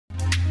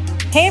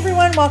Hey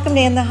everyone, welcome to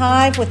In the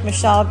Hive with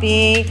Michelle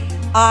B.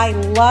 I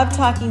love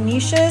talking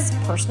niches,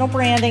 personal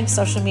branding,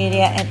 social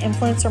media, and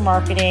influencer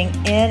marketing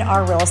in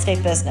our real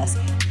estate business.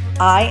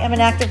 I am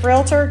an active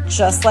realtor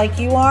just like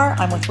you are.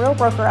 I'm with Real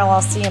Broker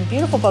LLC in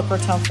beautiful Boca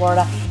Raton,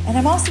 Florida. And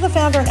I'm also the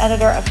founder and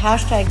editor of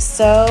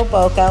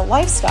 #SoBoca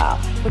Lifestyle,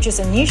 which is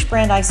a niche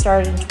brand I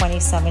started in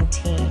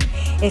 2017.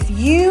 If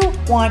you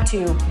want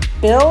to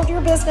build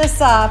your business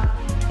up,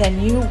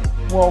 then you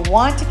will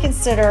want to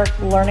consider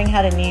learning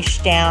how to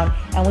niche down.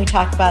 And we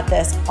talk about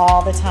this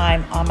all the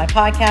time on my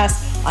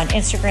podcast, on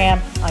Instagram,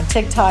 on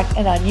TikTok,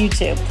 and on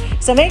YouTube.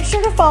 So make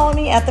sure to follow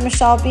me at the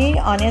Michelle B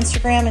on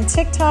Instagram and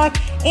TikTok.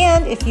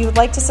 And if you would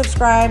like to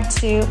subscribe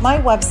to my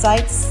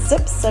website,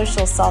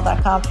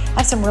 sipsocialsell.com, I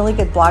have some really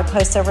good blog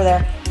posts over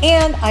there.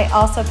 And I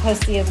also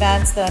post the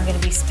events that I'm going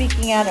to be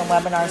speaking at and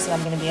webinars that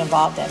I'm going to be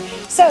involved in.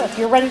 So if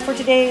you're ready for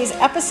today's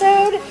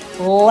episode,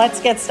 let's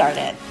get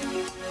started.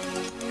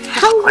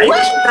 Hello.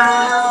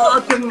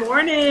 Hi, Michelle. Good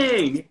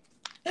morning.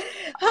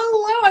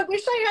 Hello. I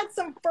wish I had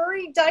some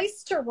furry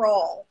dice to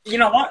roll. You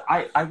know what?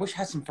 I wish I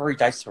had some furry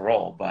dice to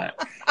roll, but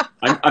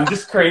I'm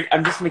just great.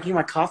 I'm just making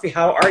my coffee.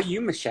 How are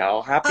you,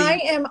 Michelle? Happy?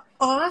 I am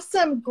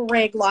awesome,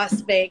 Greg, Las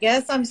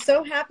Vegas. I'm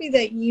so happy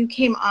that you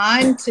came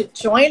on to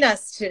join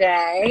us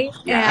today.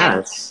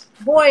 Yes.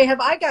 And boy, have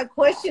I got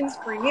questions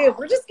for you.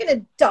 We're just going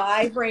to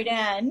dive right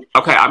in.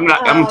 Okay, I'm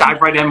gonna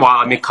dive right in while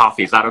I make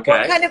coffee. Is that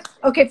okay?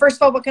 Okay, first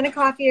of all, what kind of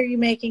coffee are you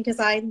making? Because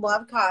I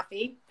love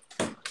coffee.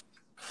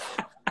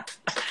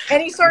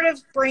 Any sort of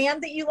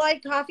brand that you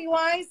like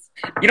coffee-wise?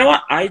 You know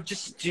what? I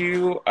just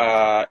do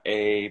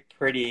a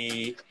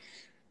pretty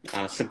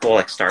simple,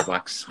 like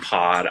Starbucks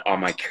pod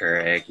on my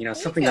Keurig. You know,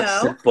 something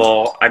that's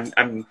simple.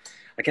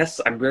 I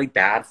guess I'm really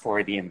bad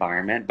for the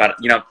environment, but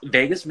you know,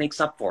 Vegas makes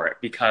up for it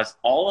because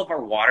all of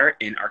our water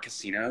in our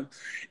casino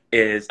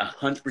is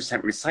 100%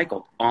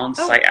 recycled on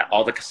site at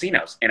all the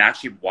casinos and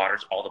actually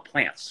waters all the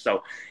plants.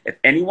 So if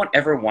anyone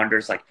ever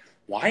wonders, like,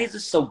 why is it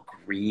so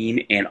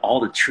green and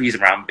all the trees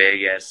around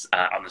Vegas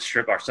on the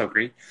Strip are so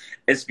green?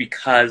 It's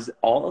because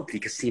all of the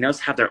casinos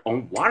have their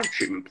own water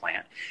treatment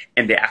plant,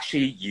 and they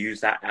actually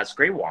use that as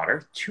gray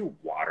water to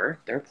water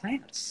their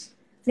plants.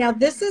 Now,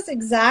 this is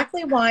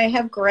exactly why I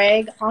have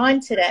Greg on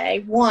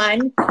today.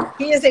 One,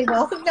 he is a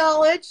wealth of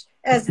knowledge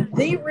as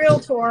the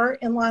realtor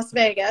in Las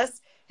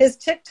Vegas. His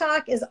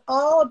TikTok is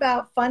all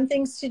about fun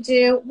things to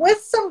do with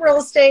some real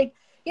estate,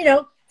 you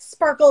know,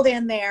 sparkled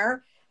in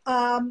there.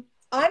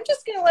 I'm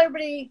just going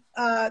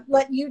to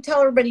let you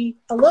tell everybody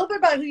a little bit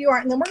about who you are,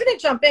 and then we're going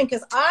to jump in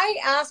because I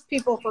ask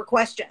people for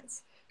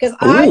questions because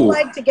I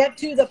like to get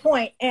to the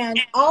point. And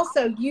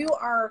also, you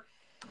are,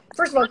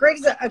 first of all,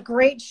 Greg's a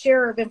great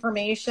sharer of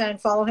information.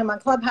 Follow him on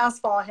Clubhouse,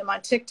 follow him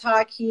on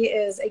TikTok. He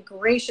is a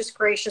gracious,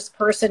 gracious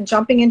person,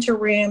 jumping into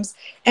rooms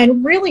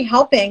and really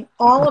helping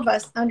all of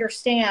us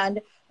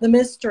understand the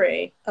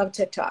mystery of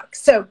TikTok.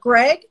 So,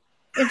 Greg,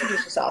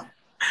 introduce yourself.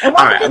 And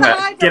all right, I'm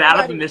going to get out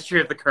of the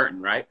mystery of the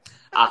curtain, right?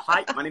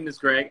 Hi, my name is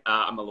Greg.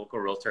 I'm a local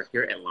realtor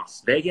here in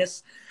Las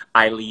Vegas.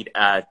 I lead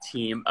a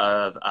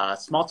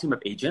small team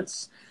of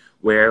agents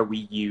where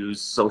we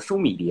use social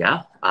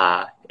media,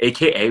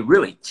 aka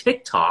really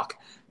TikTok,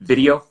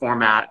 video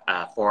format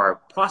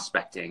for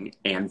prospecting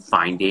and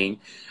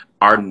finding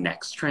our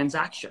next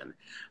transaction.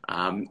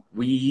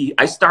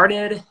 I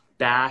started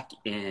back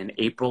in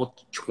April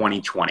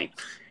 2020,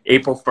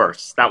 April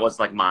 1st. That was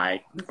like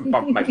my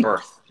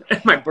birth,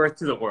 my birth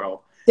to the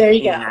world. There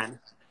you go.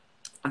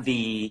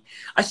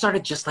 I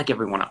started just like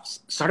everyone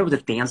else. Started with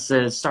the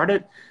dances,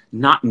 started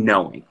not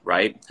knowing,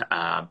 right?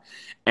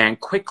 And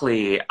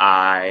quickly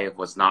I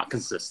was not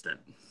consistent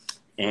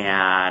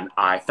and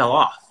I fell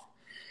off.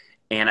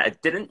 And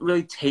it didn't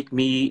really take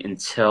me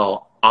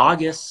until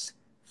August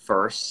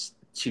 1st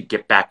to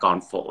get back on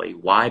fully.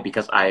 Why?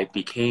 Because I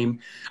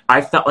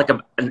felt like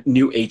a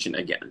new agent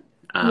again.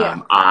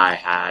 I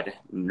had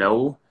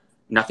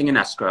nothing in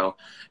escrow,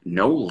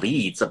 no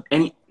leads of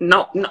any,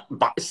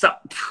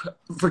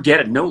 forget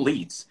it, no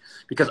leads,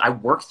 because I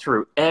worked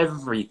through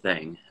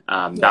everything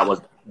that was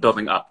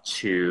building up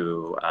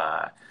to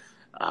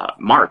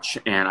March,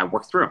 and I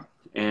worked through them.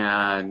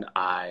 And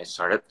I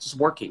started just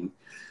working,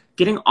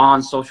 getting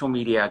on social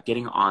media,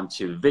 getting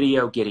onto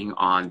video, getting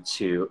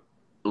onto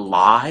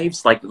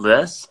lives like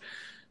this,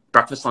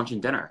 breakfast, lunch,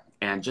 and dinner,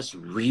 and just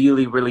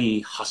really,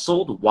 really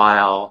hustled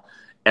while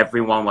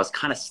everyone was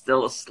kind of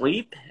still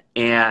asleep.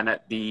 And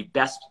the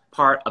best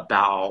part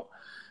about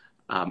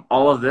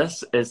all of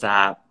this is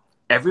that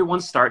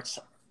everyone starts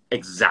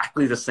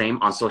exactly the same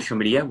on social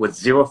media with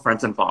 0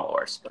 friends and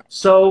followers.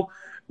 So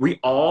we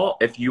all,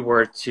 if you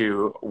were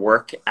to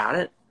work at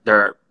it, there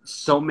are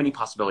so many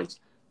possibilities.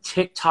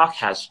 TikTok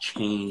has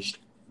changed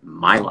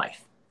my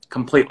life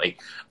completely.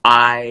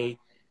 I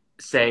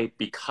say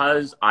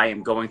because I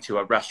am going to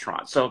a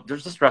restaurant. So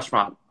there's this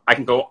restaurant. I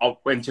can go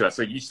into it,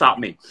 so you stop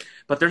me.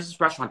 But there's this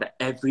restaurant that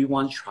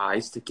everyone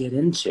tries to get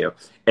into.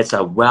 It's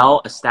a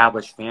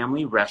well-established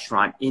family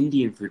restaurant,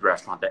 Indian food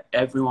restaurant that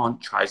everyone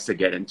tries to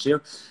get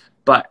into.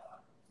 But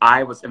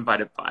I was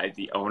invited by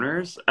the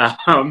owners.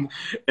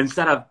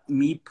 Instead of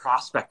me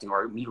prospecting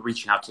or me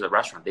reaching out to the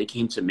restaurant, they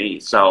came to me.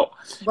 So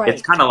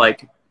it's kind of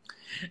like,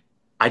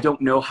 I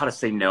don't know how to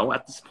say no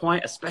at this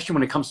point, especially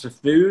when it comes to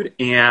food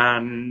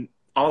and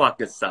all that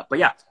good stuff. But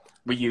yeah,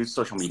 we use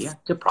social media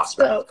to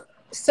prospect.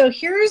 So so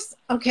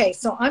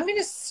I'm going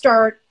to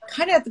start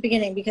kind of at the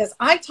beginning, because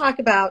I talk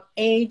about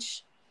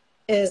age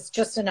is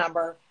just a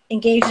number,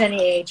 engage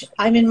any age.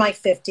 I'm in my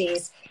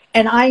 50s,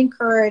 and I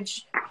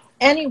encourage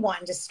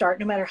anyone to start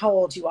no matter how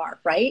old you are,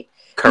 right?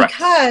 Correct.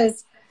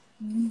 Because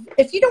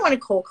if you don't want to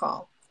cold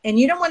call, and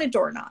you don't want to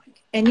door knock,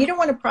 and you don't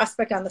want to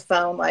prospect on the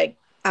phone like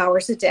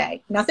hours a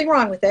day, nothing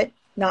wrong with it,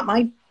 not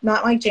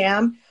my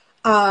jam.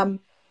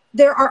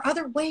 There are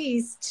other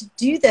ways to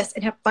do this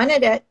and have fun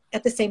at it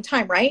at the same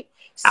time, right?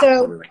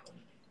 Absolutely. So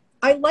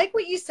I like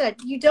what you said.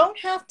 You don't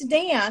have to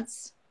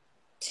dance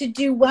to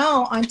do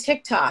well on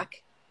TikTok.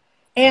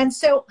 And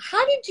so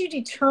how did you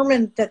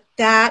determine that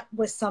that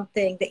was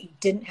something that you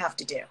didn't have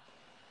to do?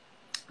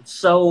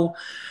 So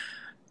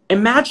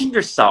imagine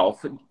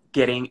yourself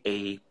getting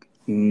a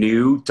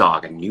new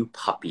dog, a new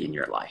puppy in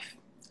your life.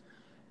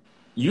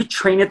 You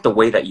train it the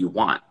way that you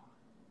want.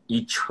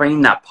 You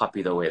train that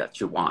puppy the way that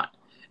you want.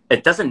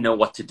 It doesn't know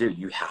what to do.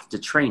 You have to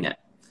train it.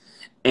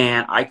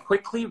 And I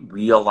quickly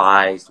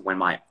realized when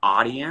my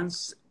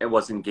audience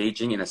was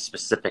engaging in a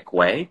specific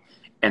way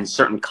and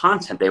certain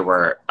content, they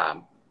were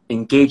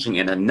engaging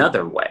in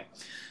another way.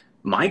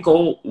 My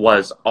goal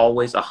was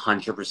always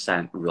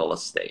 100% real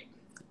estate,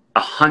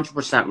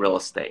 100% real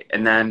estate.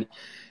 And then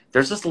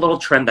there's this little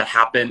trend that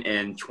happened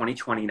in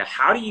 2020. Now,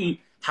 how do you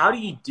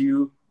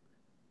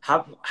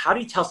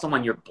tell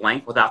someone you're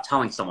blank without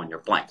telling someone you're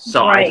blank?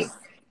 So I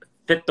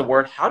fit the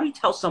word, how do you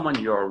tell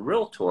someone you're a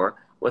realtor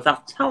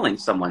without telling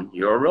someone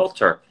you're a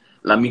realtor?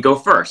 Let me go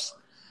first.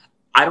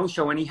 I don't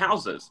show any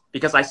houses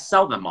because I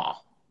sell them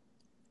all.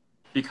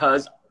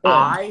 Because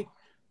I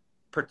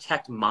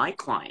protect my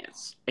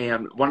clients.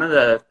 And one of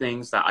the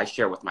things that I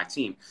share with my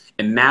team,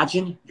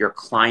 imagine your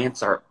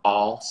clients are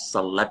all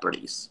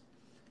celebrities.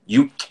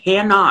 You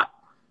cannot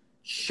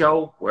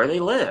show where they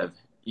live.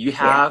 You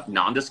have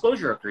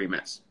non-disclosure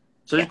agreements.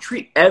 So you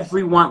treat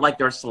everyone like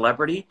they're a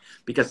celebrity,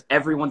 because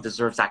everyone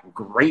deserves that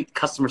great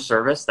customer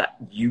service that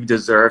you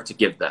deserve to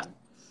give them.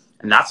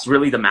 And that's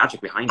really the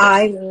magic behind it.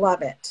 I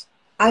love it.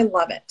 I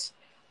love it.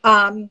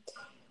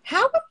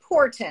 How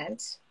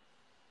important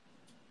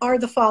are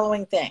the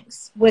following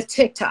things with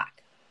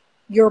TikTok?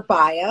 Your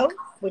bio,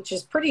 which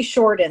is pretty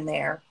short in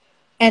there,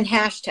 and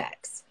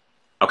hashtags.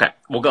 Okay,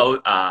 we'll go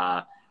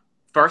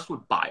first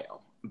with bio.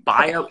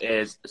 Bio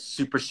is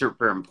super,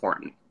 super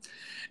important.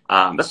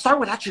 Let's start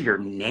with actually your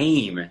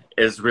name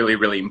is really,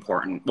 really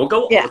important. We'll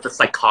go with the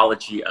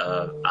psychology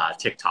of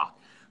TikTok.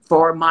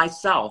 For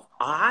myself,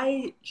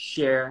 I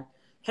share,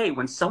 hey,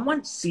 when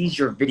someone sees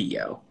your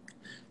video,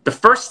 the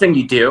first thing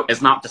you do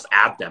is not just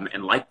add them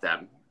and like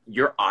them.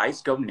 Your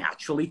eyes go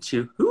naturally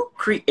to who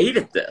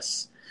created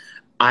this.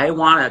 I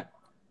want to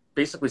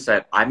basically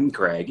say, I'm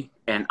Greg,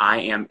 and I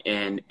am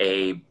in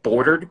a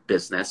bordered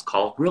business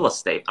called real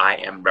estate. I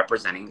am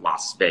representing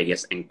Las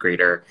Vegas and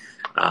greater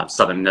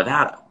Southern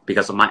Nevada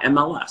because of my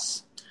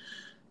MLS.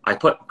 I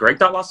put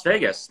Greg.Las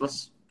Vegas.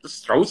 Let's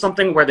throw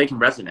something where they can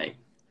resonate.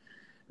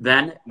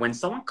 Then when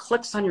someone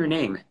clicks on your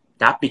name,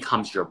 that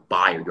becomes your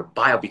bio. Your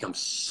bio becomes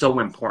so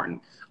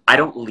important. I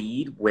don't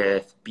lead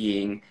with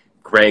being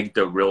Greg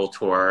the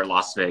Realtor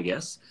Las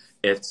Vegas.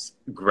 It's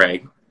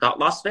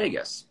Greg.Las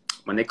Vegas.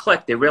 When they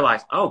click, they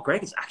realize, oh,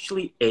 Greg is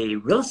actually a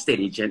real estate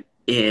agent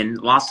in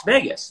Las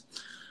Vegas.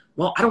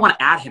 Well, I don't want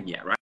to add him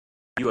yet, right?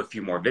 Do a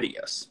few more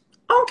videos.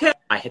 Okay.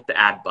 I hit the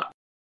add button.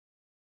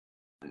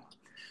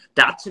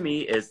 That to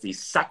me is the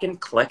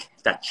second click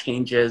that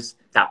changes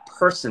that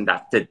person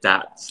that did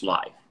that's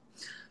live.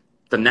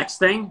 The next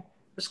thing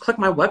is click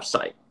my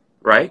website,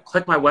 right?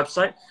 Click my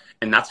website,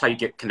 and that's how you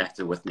get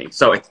connected with me.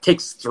 So it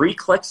takes 3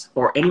 clicks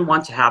for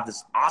anyone to have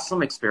this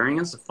awesome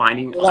experience of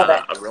finding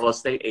a real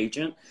estate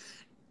agent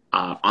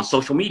on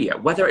social media,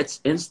 whether it's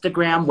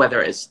Instagram,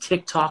 whether it's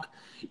TikTok,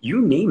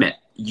 you name it.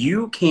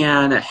 You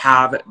can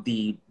have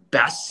the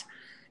best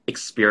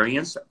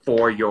experience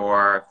for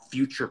your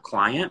future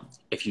client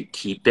if you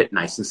keep it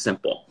nice and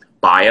simple.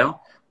 Bio,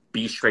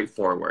 be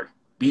straightforward.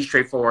 Be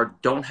straightforward.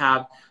 Don't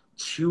have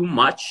too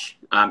much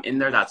in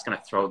there that's going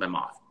to throw them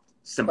off.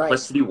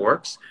 Simplicity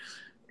works.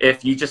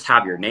 If you just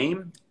have your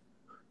name,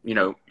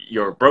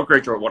 your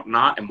brokerage or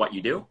whatnot and what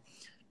you do,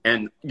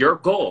 and your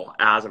goal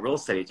as a real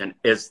estate agent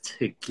is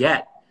to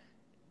get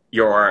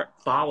your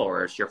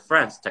followers, your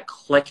friends to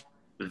click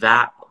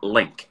that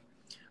link.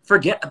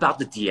 Forget about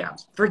the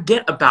DMs.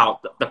 Forget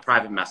about the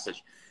private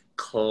message.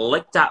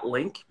 Click that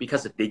link,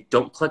 because if they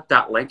don't click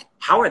that link,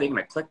 how are they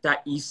going to click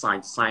that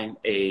e-sign, sign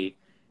a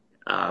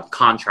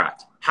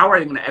contract? How are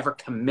they going to ever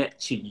commit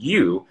to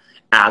you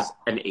as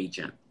an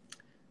agent?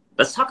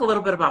 Let's talk a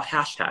little bit about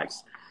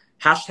hashtags.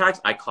 Hashtags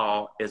I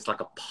call is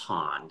like a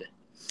pond.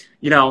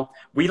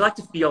 We like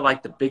to feel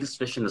like the biggest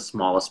fish in the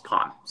smallest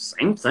pond.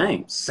 Same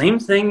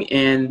thing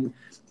in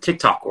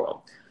TikTok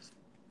world.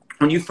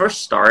 when you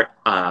first start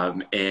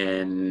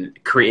in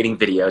creating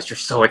videos, you're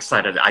so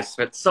excited. I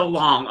spent so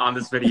long on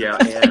this video,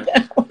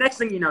 and next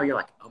thing you know, you're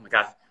like, oh my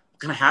God, what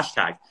kind of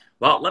hashtag?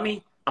 Well, let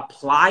me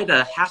apply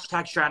the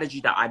hashtag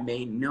strategy that I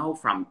may know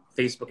from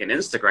Facebook and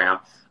Instagram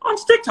on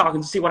TikTok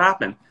and see what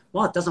happened.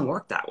 Well, it doesn't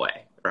work that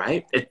way,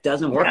 right? It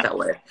doesn't work that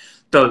way.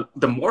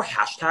 The more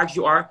hashtags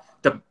you are,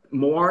 the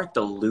more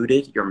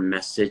diluted your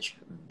message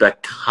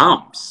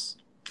becomes.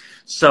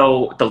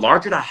 So the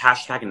larger the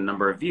hashtag and the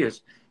number of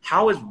views,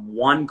 how is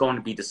one going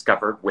to be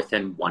discovered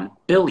within 1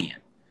 billion?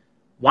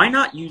 Why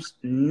not use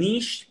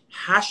niche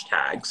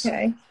hashtags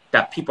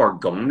that people are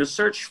going to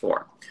search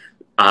for?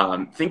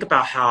 Think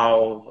about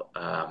how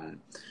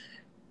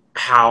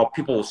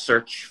people will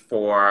search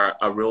for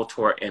a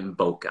realtor in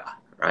Boca,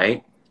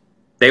 right?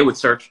 They would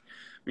search,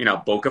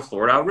 Boca,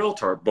 Florida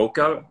realtor,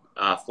 Boca,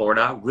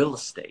 Florida real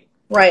estate.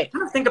 Right.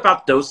 Kind of think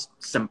about those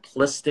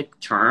simplistic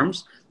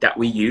terms that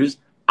we use.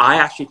 I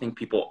actually think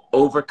people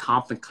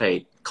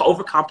overcomplicate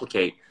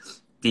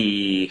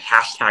the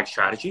hashtag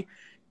strategy.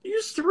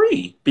 Use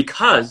 3,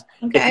 because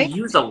if you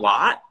use a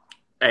lot,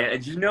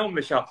 and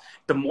Michelle,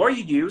 the more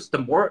you use, the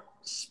more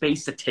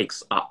space it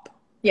takes up.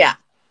 Yeah.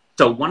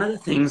 So one of the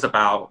things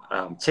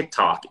about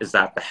TikTok is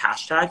that the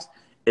hashtags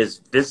is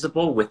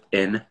visible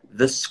within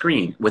the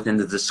screen, within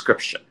the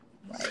description.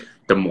 Right.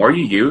 The more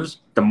you use,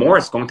 the more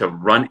it's going to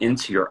run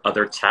into your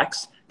other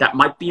text that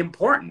might be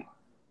important.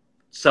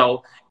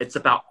 So it's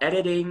about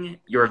editing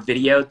your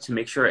video to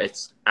make sure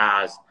it's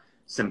as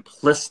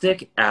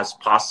simplistic as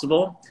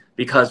possible,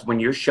 because when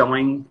you're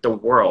showing the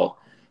world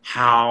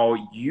how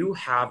you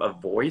have a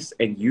voice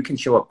and you can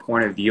show a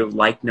point of view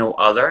like no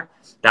other,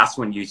 that's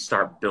when you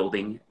start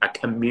building a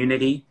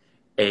community,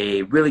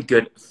 a really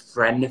good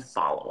friend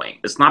following.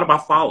 It's not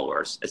about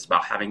followers. It's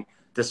about having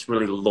this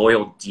really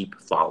loyal, deep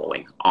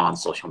following on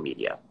social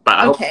media. But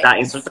I hope that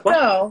answers the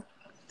question. So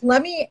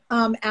let me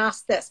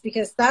ask this,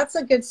 because that's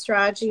a good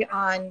strategy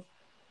on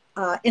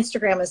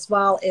Instagram as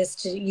well, is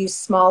to use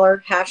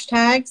smaller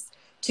hashtags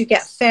to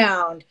get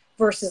found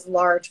versus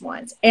large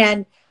ones.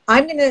 And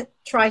I'm going to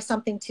try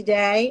something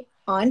today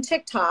on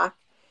TikTok,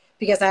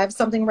 because I have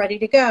something ready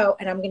to go,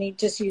 and I'm going to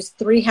just use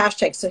 3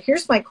 hashtags. So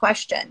here's my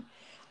question.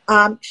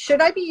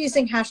 Should I be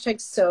using hashtag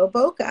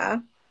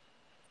SoBoca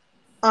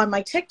on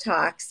my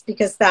TikToks,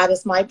 because that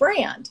is my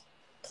brand,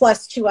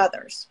 plus 2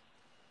 others?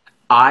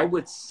 I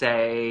would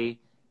say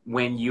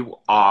when you're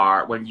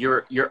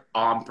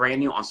on brand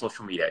new on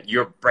social media,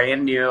 you're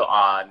brand new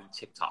on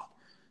TikTok,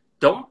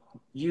 don't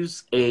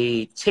use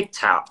a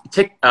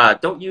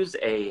don't use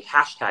a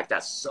hashtag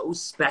that's so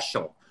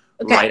special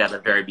right at the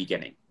very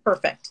beginning.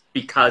 Perfect.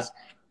 Because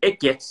it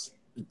gets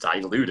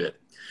diluted.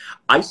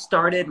 I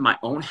started my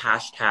own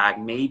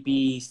hashtag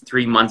maybe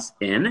 3 months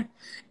in,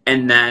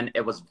 and then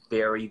it was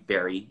very,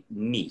 very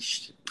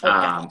niched.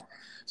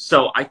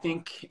 So I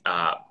think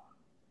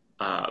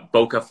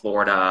Boca,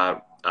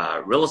 Florida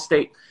real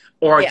estate,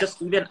 or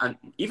just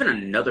even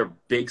another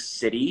big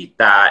city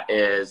that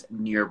is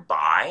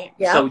nearby.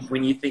 So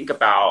when you think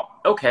about,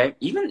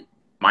 even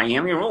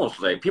Miami real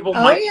estate, people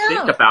might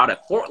think about it.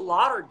 Fort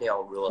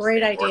Lauderdale real estate,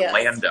 great idea.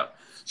 Orlando.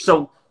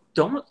 So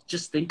don't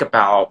just think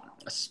about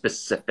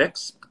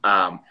specifics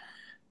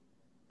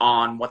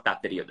on what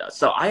that video does.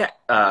 So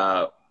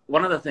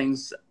one of the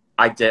things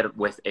I did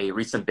with a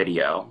recent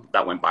video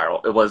that went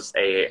viral, it was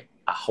a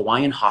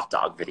Hawaiian hot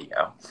dog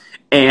video.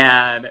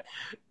 And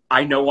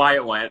I know why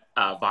it went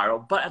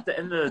viral, but at the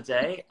end of the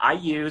day, I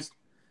used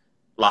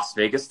Las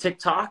Vegas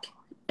TikTok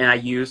and I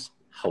used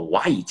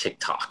Hawaii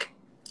TikTok,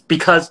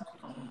 because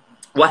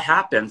what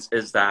happens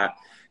is that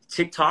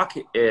TikTok,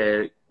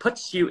 it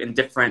puts you in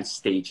different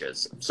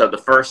stages. So the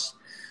first,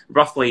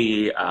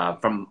 roughly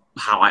from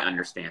how I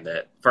understand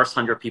it, first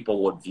 100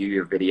 people would view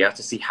your video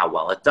to see how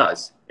well it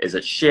does. Is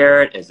it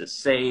shared? Is it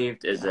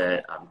saved? Is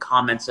it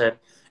commented?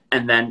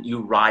 And then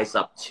you rise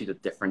up to the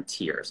different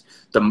tiers.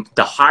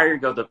 The higher you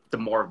go, the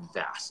more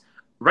vast.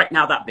 Right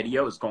now, that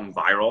video is going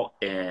viral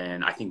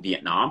in, I think,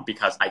 Vietnam,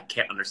 because I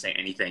can't understand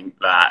anything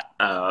that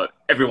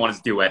everyone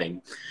is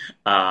duetting.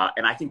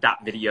 And I think that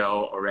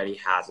video already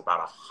has about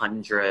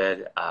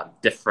 100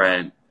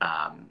 different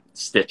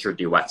Stitcher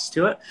duets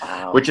to it,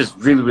 which is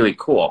really, really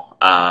cool.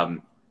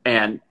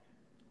 And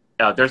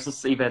there's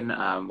this even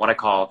what I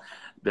call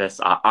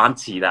this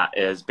auntie that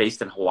is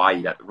based in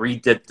Hawaii that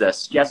redid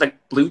this. She has a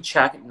blue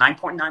check,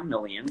 9.9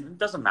 million. It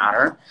doesn't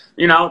matter.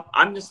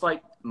 I'm just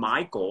like,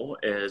 my goal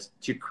is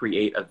to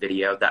create a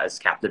video that is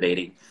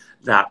captivating,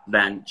 that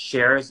then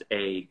shares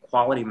a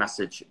quality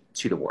message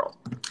to the world.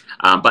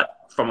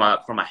 But from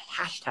a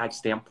hashtag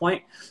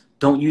standpoint,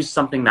 don't use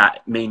something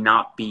that may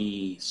not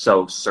be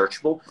so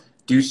searchable.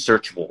 Do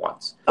searchable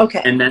ones.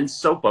 Okay. And then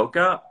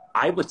SoBoca,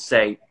 I would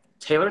say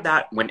tailor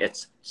that when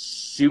it's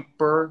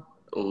super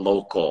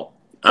local.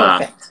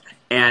 Perfect.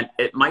 And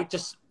it might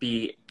just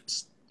be,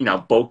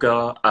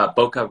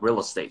 Boca real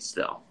estate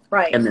still.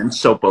 Right. And then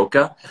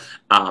SoBoca,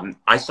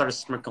 I started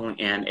sprinkling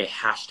in a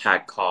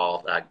hashtag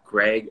called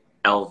Greg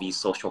LV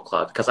Social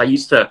Club, because I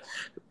used to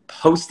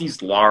host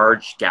these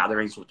large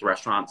gatherings with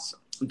restaurants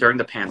during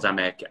the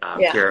pandemic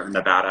Yeah. here in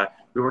Nevada,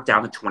 we were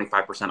down to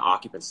 25%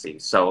 occupancy.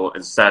 So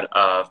instead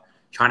of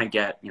trying to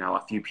get,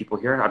 a few people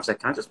here, I was like,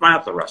 can I just buy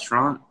up the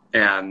restaurant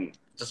and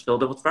just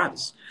filled it with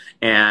friends?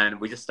 And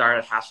we just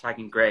started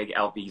hashtagging Greg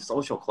LB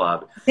Social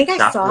Club. I think I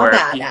That's saw where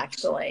that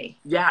actually.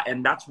 Yeah,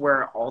 and that's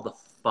where all the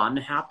fun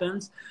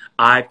happens.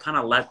 I've kind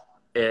of let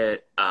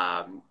it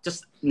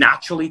just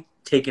naturally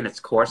taken its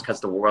course because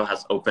the world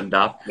has opened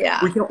up. Yeah.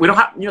 We don't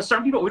have,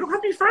 certain people, we don't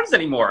have to be friends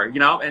anymore,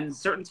 and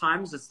certain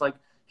times it's like,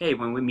 hey,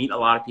 when we meet a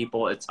lot of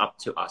people, it's up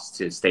to us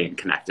to stay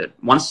connected.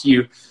 Once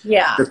you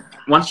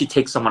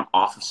take someone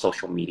off of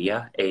social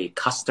media, a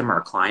customer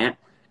or client,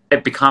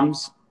 it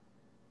becomes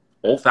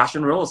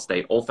old-fashioned real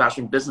estate,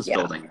 old-fashioned business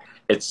building.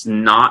 It's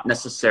not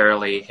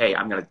necessarily, hey,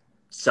 I'm going to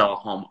sell a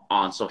home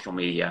on social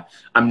media.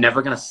 I'm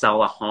never going to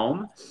sell a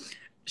home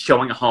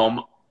showing a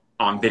home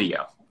on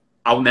video.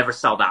 I'll never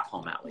sell that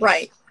home at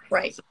least.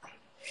 Right.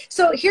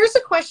 So here's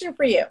a question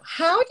for you.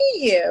 How do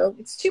you,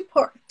 it's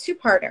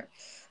two-parter.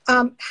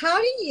 How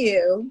do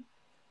you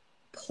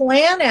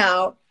plan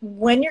out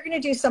when you're going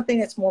to do something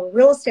that's more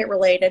real estate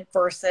related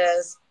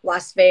versus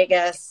Las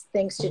Vegas,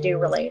 things to do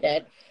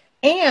related?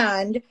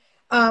 And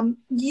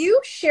you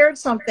shared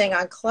something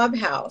on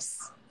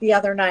Clubhouse the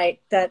other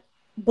night that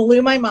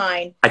blew my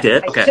mind. I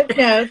did? Okay. I took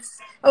notes.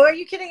 Oh, are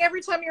you kidding?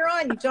 Every time you're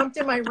on, you jumped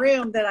in my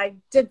room that I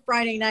did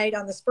Friday night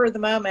on the spur of the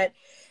moment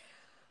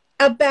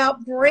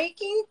about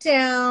breaking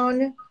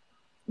down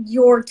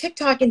your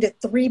TikTok into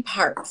 3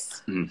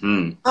 parts.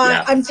 Mm-hmm.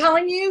 Yeah. I'm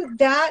telling you,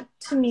 that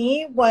to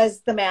me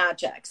was the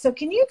magic. So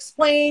can you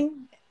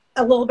explain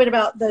a little bit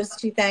about those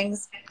 2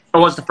 things?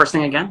 What was the first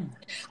thing again?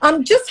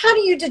 Just how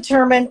do you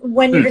determine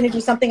when you're going to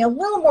do something a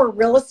little more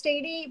real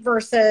estate-y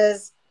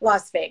versus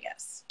Las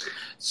Vegas?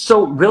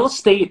 So real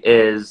estate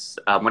is,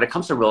 when it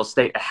comes to real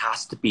estate, it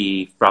has to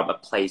be from a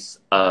place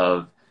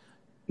of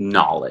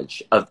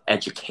knowledge, of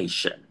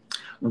education.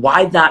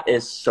 Why that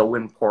is so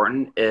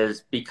important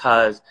is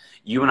because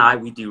you and I,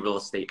 we do real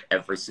estate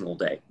every single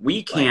day.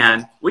 We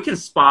can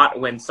spot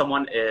when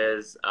someone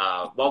is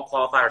well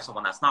qualified or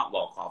someone that's not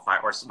well qualified,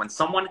 or when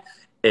someone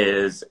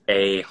is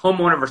a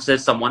homeowner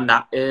versus someone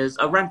that is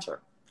a renter.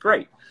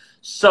 Great.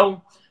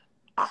 So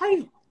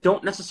I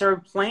don't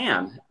necessarily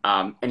plan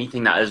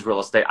anything that is real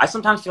estate. I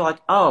sometimes feel like,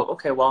 oh,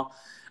 okay, well,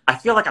 I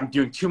feel like I'm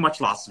doing too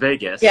much Las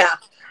Vegas. Yeah.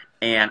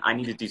 And I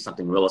need to do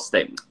something real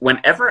estate.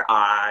 Whenever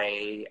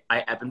I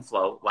ebb and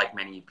flow, like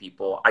many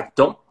people, I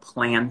don't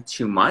plan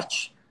too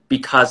much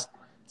because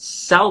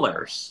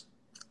sellers,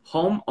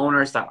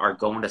 homeowners that are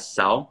going to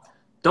sell,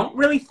 don't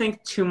really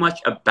think too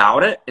much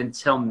about it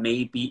until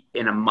maybe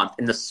in a month,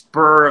 in the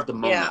spur of the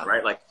moment,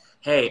 right? Like,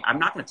 hey, I'm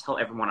not going to tell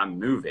everyone I'm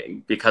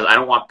moving because I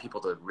don't want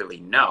people to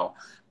really know.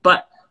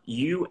 But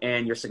you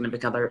and your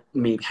significant other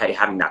may be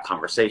having that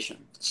conversation.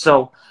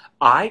 So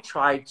I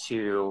try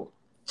to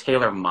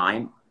tailor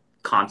my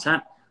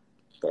content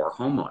for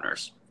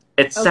homeowners.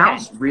 It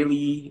sounds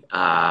really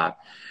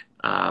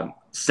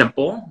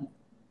simple,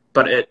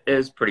 but it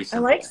is pretty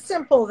simple. I like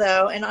simple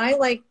though, and I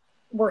like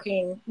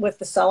working with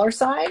the seller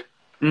side.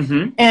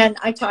 Mm-hmm. And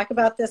I talk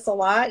about this a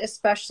lot,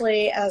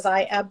 especially as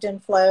I ebbed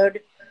and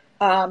flowed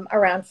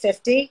around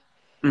 50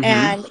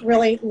 and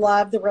really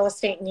love the real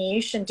estate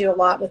niche and do a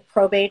lot with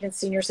probate and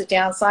seniors that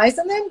downsize,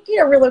 and then,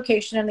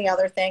 relocation and the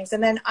other things.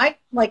 And then I,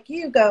 like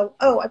you, go,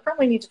 oh, I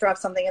probably need to drop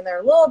something in there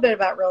a little bit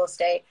about real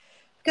estate,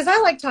 because I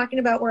like talking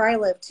about where I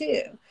live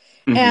too.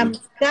 And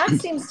that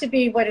seems to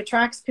be what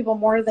attracts people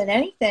more than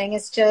anything,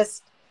 is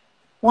just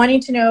wanting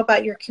to know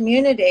about your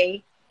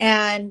community.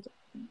 And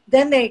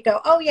then they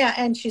go, oh yeah,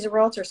 and she's a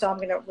realtor, so I'm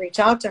going to reach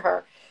out to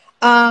her.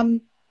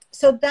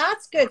 So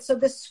that's good. So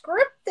the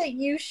script that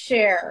you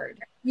shared,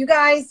 you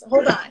guys,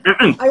 hold on.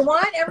 I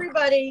want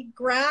everybody,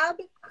 grab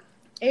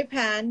a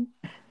pen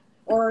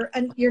or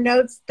your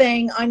notes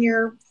thing on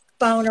your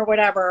phone or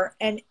whatever,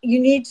 and you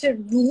need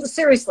to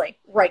seriously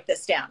write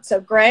this down.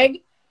 So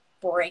Greg,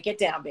 break it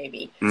down,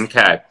 baby.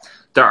 Okay.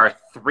 There are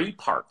 3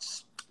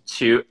 parts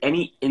to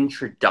any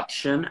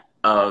introduction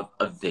of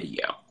a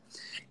video.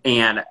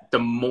 And the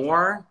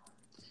more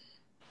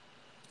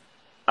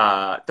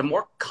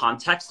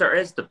context there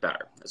is, the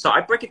better. So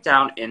I break it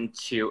down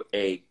into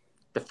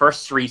the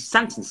first 3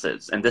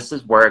 sentences, and this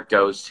is where it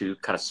goes to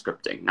kind of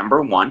scripting.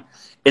 Number 1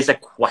 is a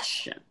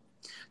question.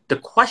 The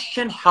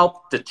question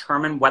helps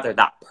determine whether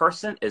that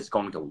person is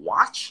going to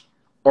watch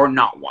or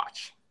not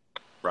watch,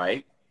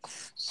 right?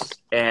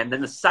 And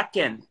then the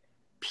second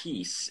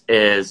piece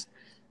is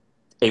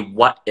a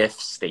what-if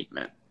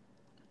statement.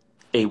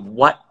 A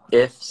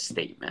what-if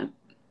statement.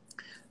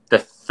 The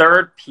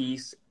third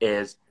piece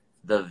is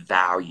the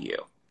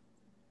value.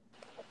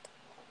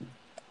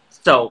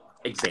 So,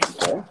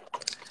 example,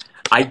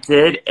 I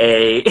did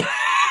a,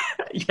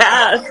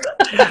 yes,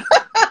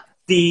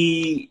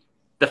 the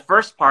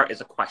first part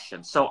is a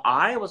question. So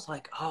I was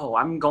like, oh,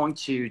 I'm going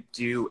to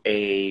do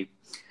a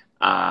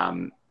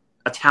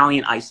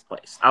Italian ice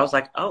place. I was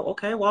like, oh,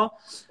 okay, well,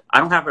 I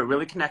don't have a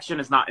really connection.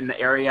 It's not in the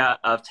area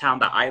of town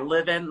that I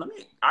live in.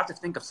 I have to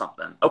think of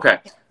something. Okay,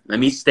 let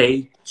me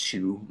stay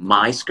to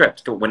my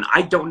script. When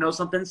I don't know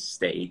something,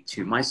 stay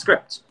to my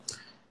script.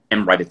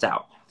 and write it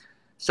down.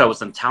 So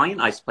it's an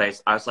Italian ice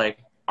place. I was like,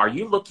 are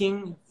you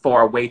looking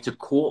for a way to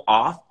cool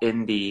off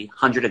in the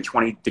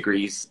 120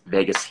 degrees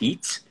Vegas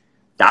heat?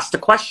 That's the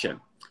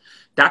question.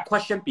 That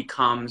question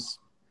becomes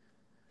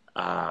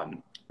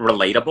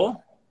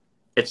relatable.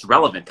 It's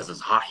relevant because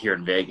it's hot here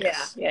in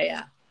Vegas.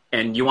 Yeah.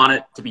 And you want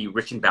it to be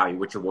rich in value,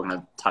 which we're going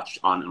to touch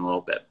on in a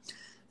little bit.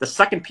 The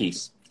second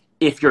piece,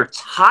 if you're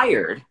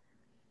tired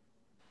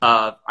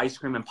of ice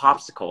cream and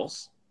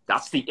popsicles,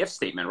 that's the if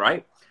statement,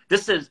 right?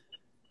 This is,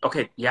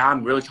 okay, yeah,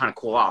 I'm really trying to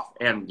cool off.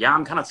 And yeah,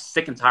 I'm kind of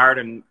sick and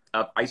tired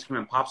of ice cream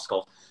and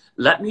popsicles.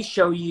 Let me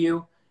show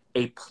you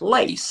a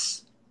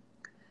place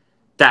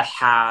that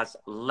has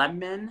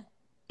lemon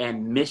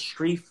and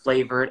mystery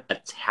flavored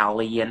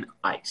Italian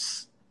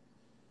ice.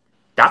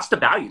 That's the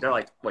value. They're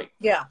like, wait,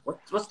 yeah,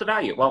 what's the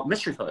value? Well,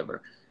 mystery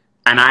flavor.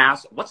 And I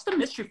asked, what's the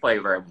mystery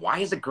flavor? Why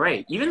is it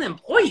great? Even the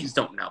employees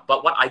don't know.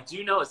 But what I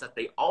do know is that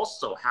they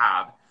also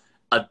have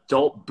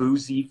adult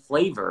boozy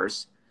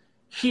flavors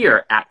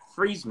here at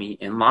Freeze Me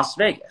in Las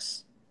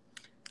Vegas.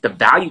 The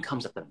value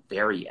comes at the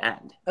very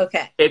end.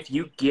 Okay. If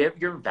you give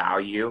your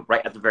value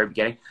right at the very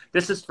beginning,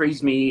 this is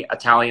Freeze Me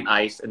Italian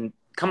ice, and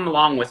come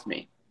along with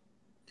me.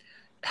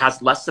 It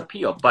has less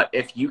appeal. But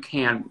if you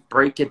can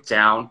break it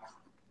down,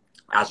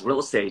 as real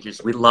estate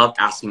agents, we love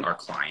asking our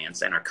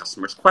clients and our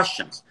customers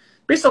questions.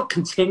 Basically,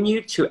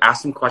 continue to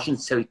ask them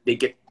questions so they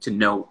get to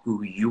know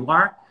who you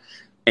are,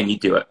 and you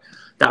do it.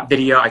 That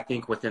video, I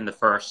think, within the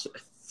first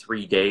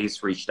 3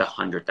 days, reached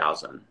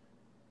 100,000.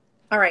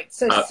 All right.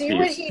 So see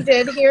what he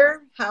did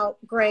here, how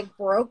Greg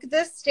broke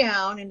this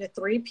down into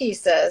 3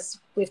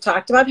 pieces. We've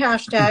talked about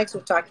hashtags.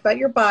 We've talked about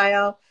your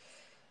bio,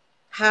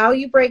 how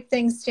you break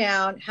things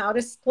down, how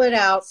to split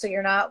out so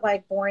you're not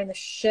like boring the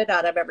shit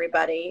out of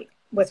everybody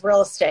with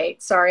real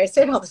estate. Sorry, I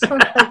say it all the time.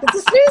 Like, it's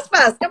a snooze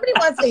fest. Nobody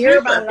wants to hear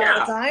about it all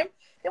the time.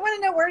 They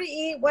want to know where to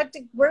eat,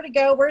 where to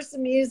go, where's the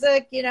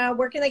music, you know,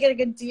 where can they get a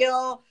good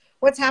deal,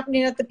 what's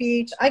happening at the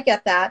beach. I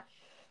get that.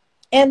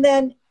 And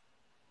then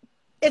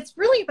it's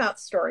really about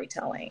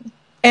storytelling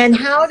and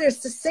how to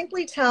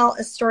succinctly tell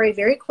a story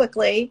very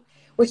quickly,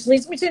 which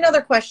leads me to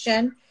another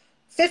question.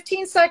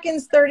 15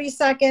 seconds, 30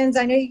 seconds.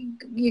 I know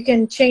you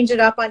can change it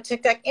up on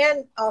TikTok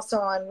and also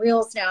on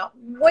Reels now.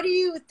 What do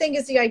you think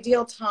is the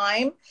ideal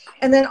time?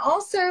 And then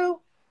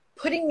also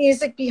putting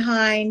music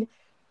behind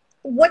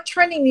what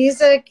trending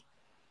music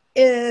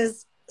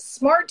is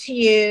smart to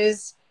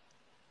use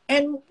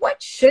and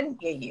what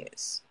shouldn't you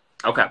use?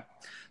 Okay.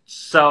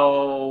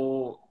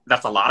 So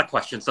that's a lot of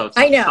questions. So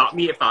I know. Stop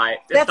me if I...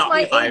 That's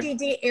my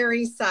ADD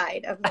Aries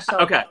side of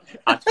Michelle. Okay.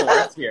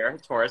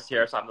 Taurus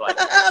here. So I'm like...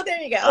 Oh,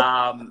 there you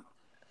go.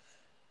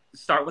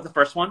 Start with the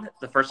first one.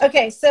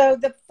 Okay, so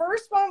the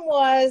first one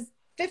was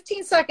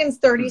 15 seconds,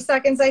 30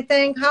 seconds, I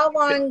think. How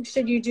long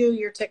should you do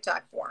your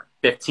TikTok for?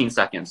 15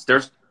 seconds.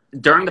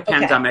 During the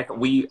pandemic,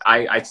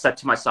 I said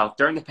to myself,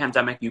 during the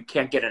pandemic, you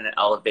can't get in an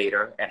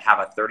elevator and have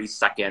a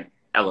 30-second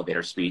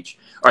elevator speech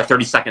or a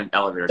 30-second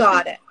elevator speech.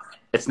 Got it.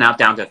 It's now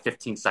down to a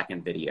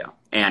 15-second video.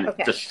 And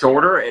the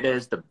shorter it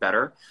is, the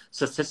better.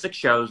 Statistics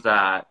shows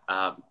that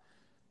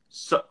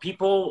so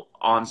people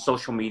on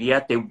social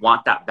media, they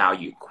want that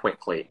value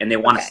quickly, and they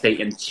want to stay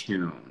in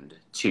tuned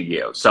to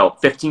you. So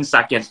 15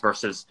 seconds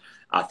versus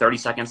 30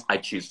 seconds, I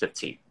choose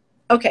 15.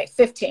 Okay,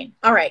 15.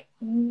 All right.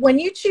 When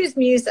you choose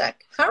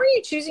music, how are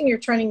you choosing your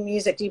trending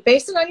music? Do you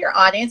base it on your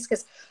audience?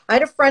 Because I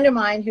had a friend of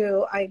mine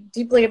who I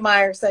deeply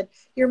admire said,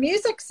 your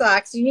music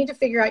sucks. You need to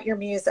figure out your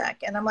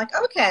music. And I'm like,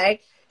 okay,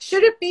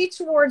 should it be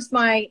towards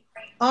my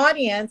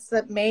audience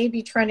that may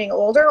be trending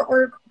older,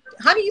 or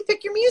how do you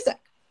pick your music?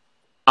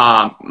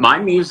 My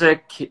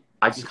music,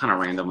 I just kind of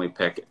randomly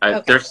pick.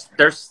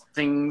 There's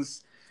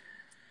things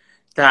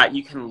that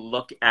you can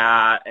look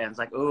at and it's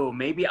like, oh,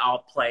 maybe I'll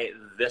play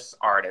this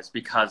artist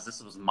because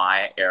this was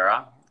my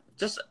era.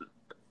 Just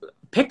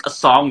pick a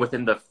song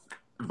within the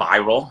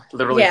viral,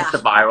 literally hit the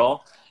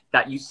viral,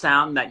 that you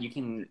sound that you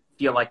can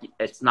feel like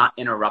it's not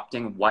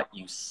interrupting what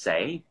you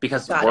say,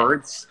 because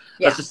words,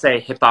 let's just say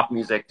hip hop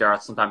music, there are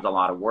sometimes a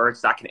lot of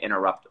words that can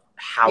interrupt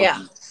how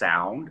you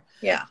sound.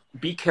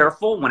 Be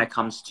careful when it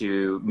comes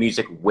to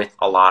music with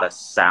a lot of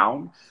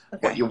sound.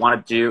 What you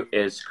want to do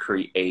is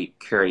create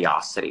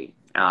curiosity.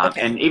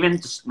 And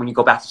even just when you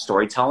go back to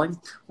storytelling,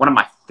 one of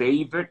my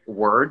favorite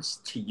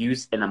words to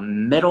use in the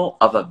middle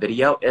of a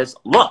video is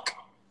look.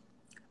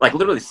 Like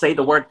literally say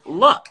the word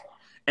look.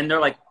 And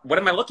they're like, what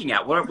am I looking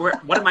at? What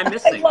am I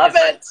missing? I love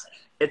it.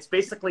 It's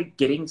basically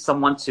getting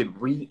someone to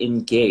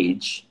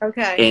re-engage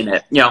in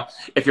it. You know,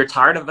 if you're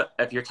tired of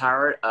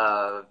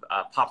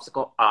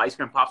popsicle ice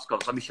cream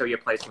popsicles, let me show you a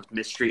place with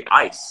mystery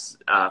ice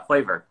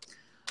flavor.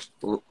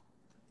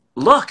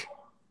 Look,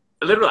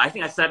 literally, I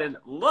think I said it.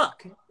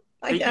 Look,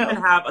 they even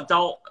have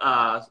adult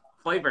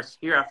flavors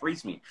here at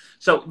Freeze Me.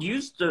 So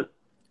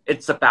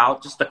it's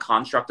about just the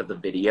construct of the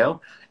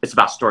video. It's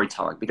about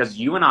storytelling, because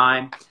you and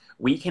I,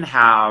 we can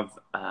have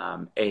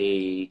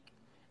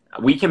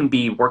we can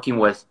be working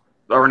with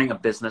earning a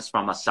business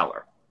from a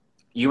seller.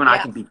 You and I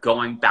can be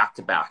going back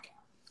to back.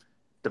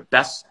 The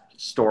best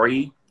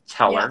storytelling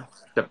storyteller,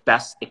 the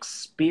best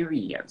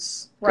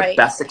experience, Right.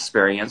 the best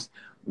experience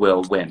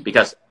will win,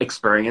 because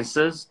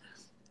experiences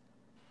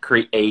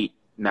create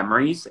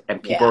memories,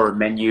 and people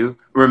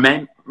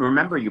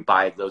remember you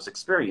by those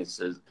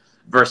experiences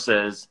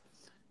versus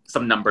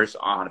some numbers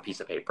on a piece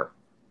of paper.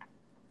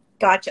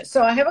 Gotcha.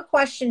 So I have a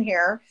question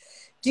here.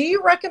 Do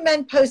you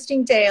recommend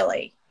posting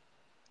daily?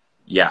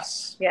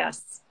 Yes.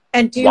 Yes.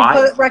 And do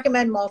you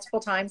recommend multiple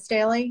times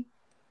daily?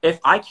 If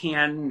I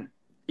can,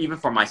 even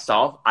for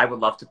myself, I would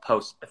love to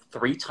post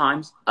 3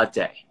 times a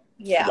day.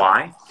 Yeah.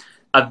 Why?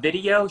 A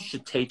video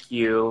should take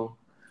you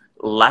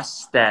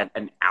less than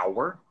an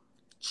hour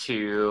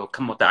to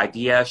come up with the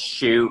idea,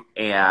 shoot,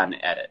 and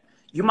edit.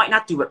 You might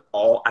not do it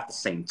all at the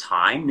same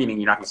time, meaning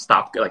you're not going to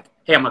stop, like,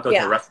 hey, I'm going to go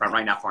to a restaurant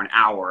right now for an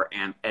hour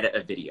and edit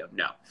a video.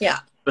 No. Yeah.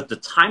 But the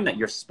time that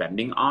you're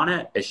spending on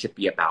it, it should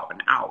be about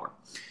an hour.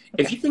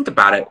 Okay. If you think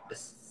about it,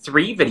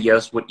 3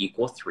 videos would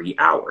equal 3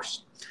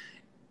 hours.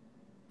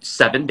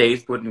 7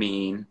 days would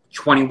mean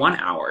 21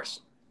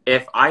 hours.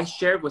 If I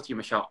shared with you,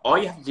 Michelle, all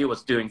you have to do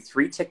was doing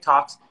 3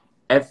 TikToks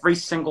every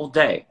single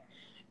day.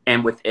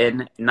 And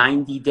within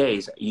 90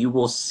 days, you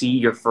will see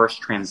your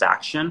first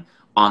transaction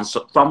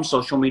from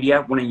social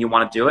media when you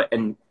want to do it.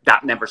 And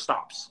that never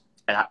stops.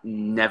 That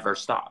never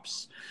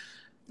stops.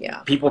 Yeah.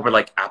 People were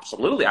like,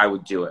 absolutely, I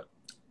would do it.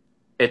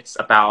 It's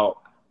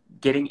about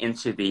getting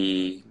into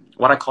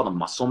what I call the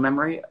muscle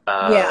memory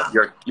of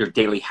your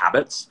daily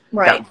habits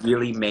that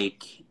really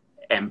make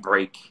and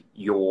break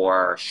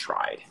your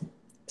stride.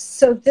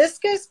 So this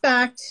goes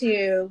back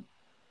to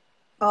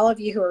all of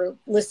you who are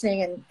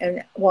listening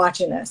and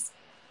watching this.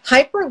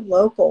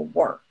 Hyperlocal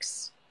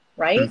works,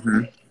 right?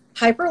 Mm-hmm.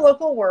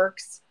 Hyperlocal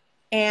works,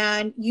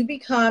 and you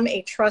become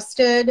a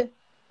trusted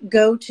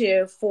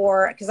go-to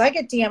because I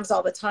get DMs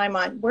all the time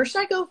on where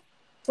should I go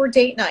for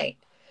date night?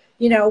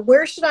 You know,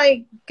 where should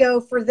I go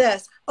for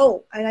this?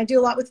 Oh, and I do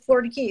a lot with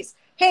Florida Keys.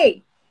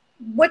 Hey,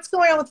 what's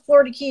going on with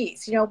Florida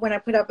Keys? You know, when I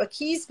put up a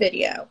Keys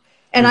video,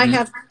 and I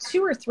have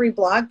 2 or 3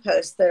 blog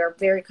posts that are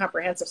very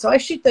comprehensive. So I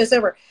shoot those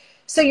over.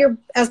 So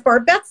as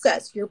Barbette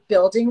says, you're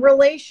building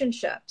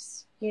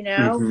relationships. You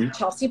know,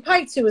 Chelsea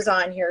Pites, who was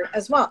on here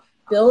as well,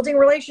 building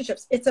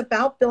relationships. It's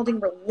about building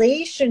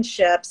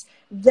relationships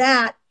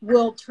that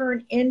will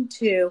turn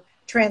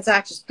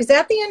transactions. Because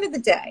at the end of the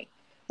day,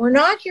 we're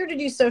not here to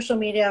do social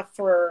media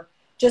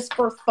just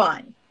for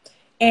fun.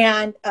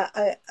 And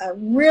a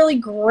really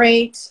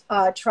great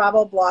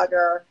travel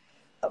vlogger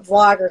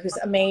who's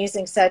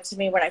amazing said to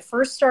me when I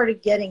first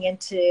started getting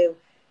into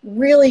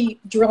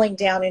really drilling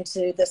down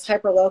into this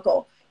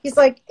hyperlocal, he's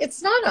like,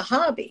 it's not a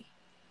hobby.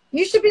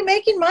 You should be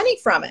making money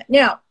from it.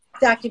 Now,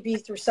 that could be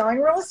through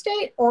selling real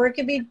estate, or it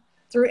could be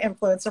through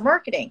influencer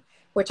marketing,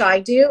 which I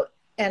do,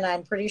 and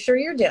I'm pretty sure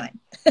you're doing.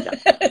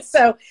 Yeah.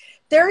 So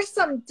there's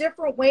some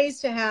different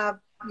ways to have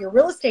your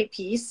real estate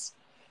piece.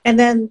 And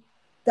then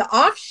the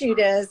offshoot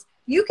is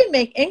you can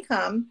make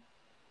income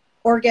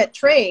or get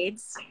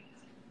trades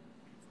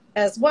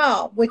as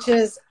well, which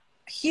is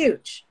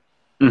huge.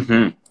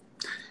 Mm-hmm.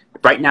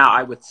 Right now,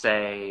 I would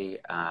say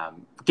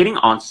getting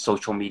on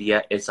social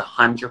media is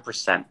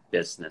 100%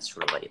 business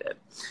related.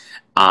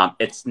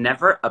 It's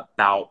never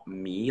about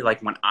me.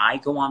 Like when I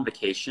go on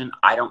vacation,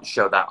 I don't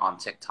show that on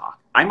TikTok.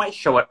 I might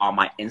show it on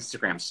my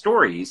Instagram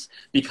stories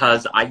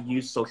because I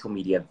use social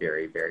media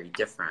very, very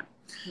different.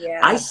 Yeah.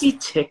 I see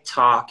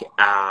TikTok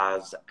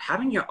as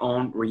having your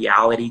own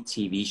reality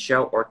TV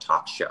show or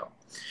talk show.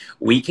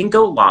 We can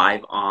go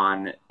live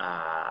on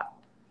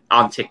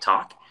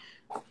TikTok.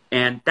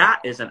 And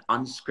that is an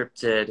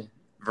unscripted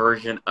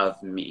version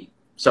of me.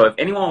 So if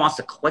anyone wants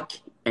to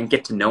click and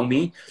get to know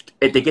me,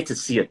 they get to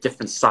see a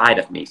different side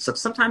of me. So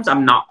sometimes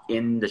I'm not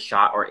in the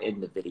shot or in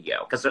the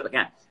video because,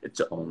 again, it's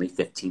only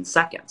 15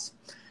 seconds.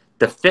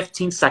 The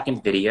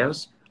 15-second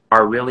videos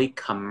are really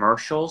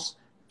commercials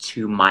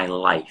to my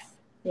life.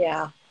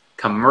 Yeah.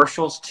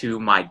 Commercials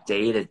to my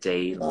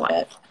day-to-day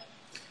life.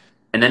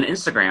 And then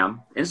Instagram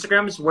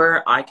is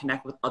where I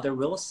connect with other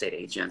real estate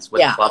agents,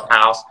 with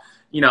Clubhouse.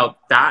 You know,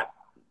 that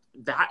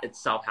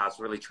itself has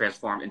really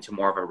transformed into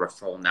more of a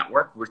referral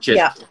network, which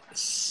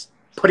is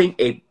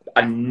putting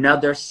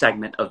another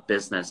segment of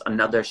business,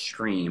 another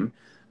stream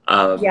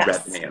of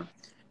revenue.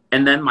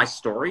 And then my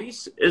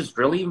stories is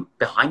really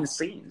behind the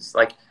scenes.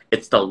 Like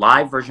it's the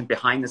live version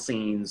behind the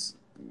scenes.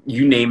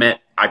 You name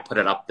it, I put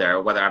it up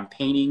there. Whether I'm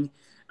painting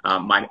a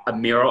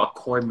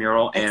koi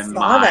mural in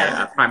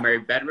my primary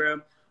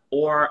bedroom,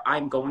 or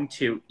I'm going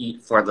to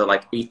eat for the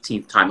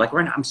 18th time. Like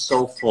right now, I'm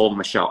so full,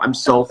 Michelle. I'm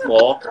so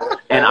full,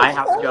 and I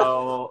have to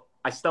go.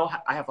 I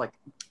have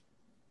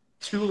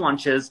 2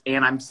 lunches,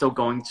 and I'm still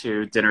going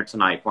to dinner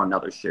tonight for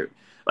another shoot.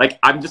 Like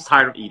I'm just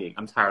tired of eating.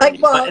 I'm tired of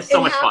eating. Well, but it's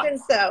so much fun. It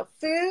happens though.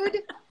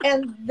 Food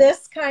and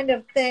this kind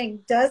of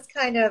thing does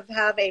kind of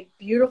have a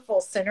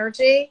beautiful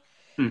synergy.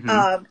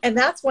 Mm-hmm. And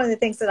that's one of the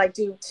things that I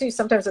do too.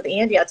 Sometimes with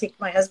Andy, I'll take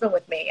my husband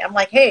with me. I'm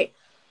like, hey,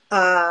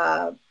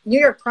 New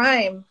York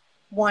Prime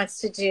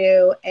wants to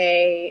do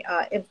a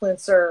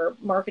influencer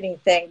marketing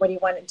thing. What do you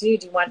want to do?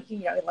 Do you want,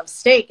 he loves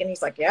steak. And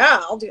he's like,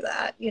 yeah, I'll do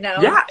that.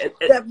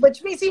 Yeah,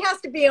 which means he has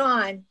to be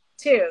on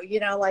too. You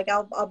know, like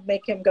I'll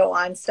make him go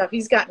on stuff.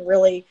 He's gotten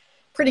really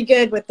pretty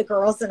good with the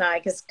girls and I,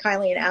 because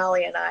Kylie and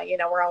Allie and I, you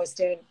know, we're always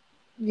doing,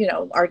 you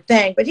know, our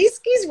thing. But he's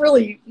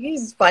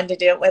fun to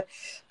do it with.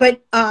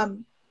 But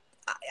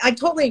I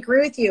totally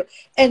agree with you.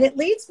 And it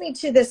leads me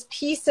to this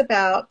piece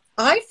about,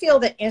 I feel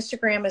that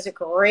Instagram is a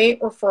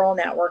great referral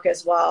network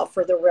as well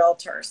for the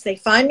realtors. They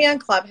find me on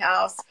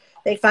Clubhouse.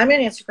 They find me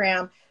on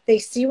Instagram. They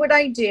see what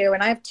I do.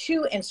 And I have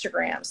 2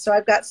 Instagrams. So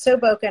I've got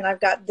Soboka and I've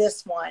got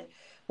this one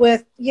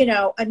with, you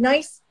know, a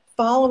nice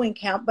following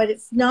count, but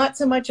it's not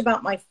so much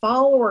about my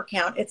follower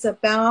count. It's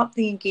about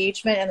the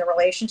engagement and the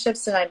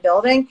relationships that I'm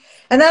building.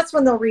 And that's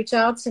when they'll reach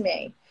out to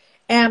me.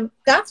 And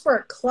that's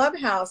where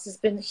Clubhouse has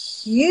been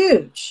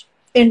huge.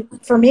 And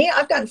for me,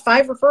 I've gotten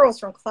 5 referrals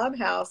from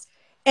Clubhouse,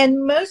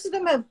 and most of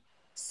them have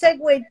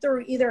segued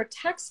through either a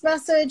text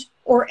message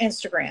or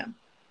Instagram.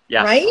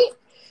 Yeah. Right?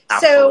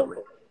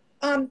 Absolutely.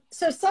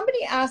 So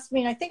somebody asked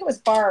me, and I think it was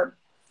Barb,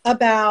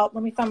 about,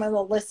 let me find my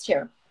little list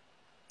here,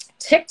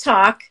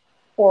 TikTok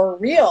or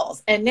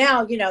Reels. And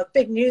now, you know,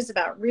 big news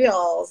about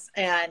Reels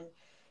and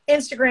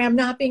Instagram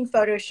not being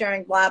photo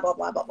sharing, blah, blah,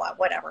 blah, blah, blah,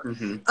 whatever.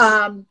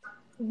 Mm-hmm.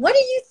 What do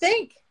you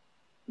think?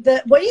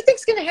 What do you think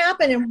is going to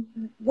happen,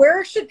 and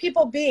where should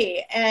people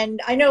be?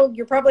 And I know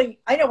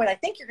I know what I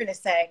think you're going to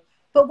say,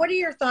 but what are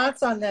your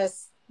thoughts on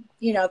this?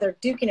 You know, they're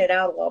duking it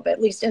out a little bit.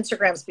 At least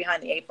Instagram's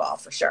behind the 8 ball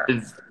for sure.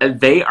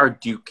 They are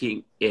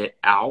duking it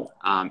out.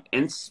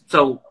 And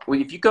so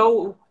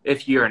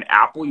if you're an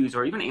Apple user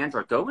or even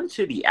Android, go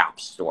into the App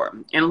Store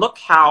and look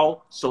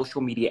how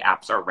social media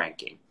apps are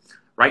ranking.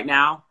 Right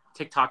now,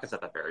 TikTok is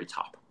at the very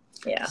top.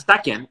 Yeah.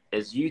 Second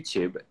is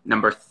YouTube.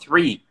 Number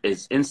 3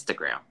 is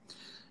Instagram.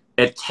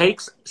 It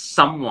takes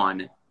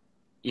someone,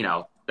 you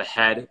know, the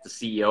head, the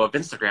CEO of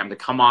Instagram, to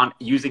come on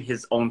using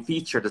his own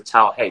feature to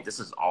tell, hey, this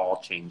is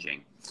all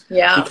changing.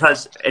 Yeah.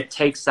 Because it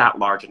takes that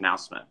large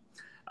announcement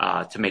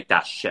to make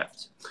that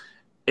shift.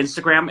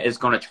 Instagram is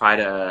going to try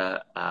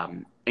to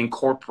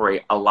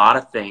incorporate a lot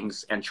of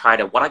things and try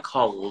to, what I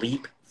call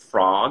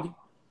leapfrog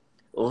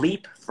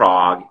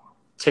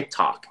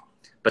TikTok.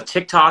 But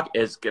TikTok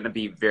is going to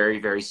be very,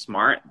 very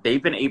smart.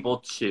 They've been able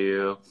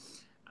to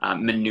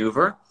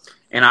maneuver.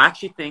 And I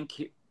actually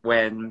think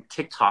when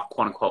TikTok,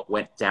 quote unquote,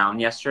 went down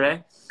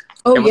yesterday,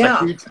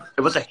 it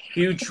was a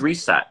huge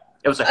reset.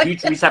 It was a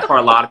huge reset for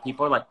a lot of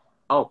people. Like,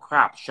 oh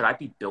crap, should I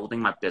be building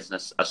my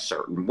business a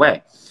certain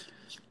way?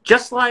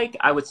 Just like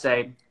I would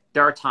say,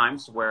 there are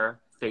times where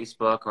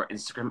Facebook or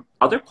Instagram,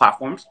 other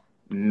platforms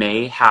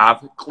may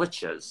have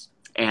glitches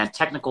and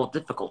technical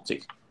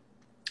difficulties.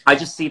 I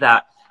just see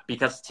that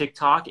because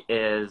TikTok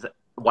is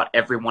what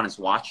everyone is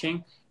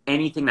watching.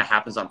 Anything that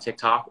happens on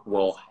TikTok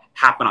will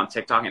happen on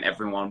TikTok, and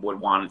everyone would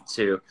want it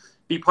to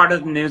be part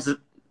of the news,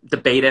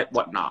 debate it,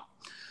 whatnot.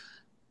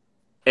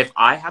 If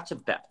I had to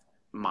bet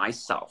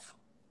myself,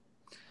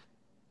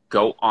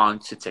 go on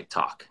to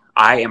TikTok.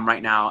 I am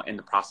right now in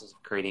the process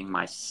of creating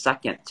my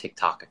second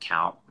TikTok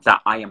account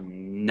that I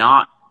am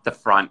not the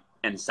front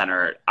and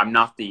center. I'm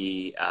not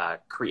the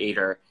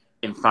creator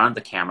in front of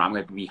the camera. I'm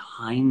going to be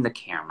behind the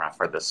camera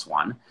for this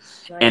one.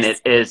 Nice. And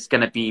it is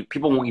going to be,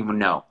 people won't even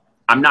know.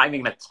 I'm not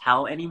even going to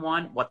tell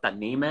anyone what the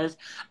name is.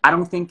 I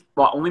don't think,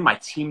 well, only my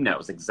team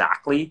knows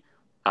exactly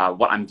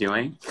what I'm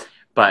doing,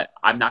 but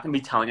I'm not going to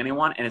be telling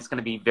anyone, and it's going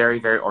to be very,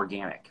 very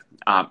organic.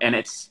 And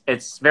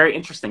it's very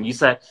interesting. You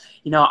said,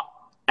 you know,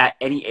 at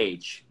any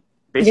age,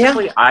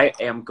 basically, yeah. I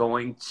am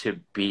going to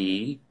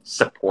be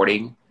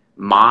supporting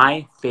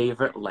my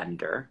favorite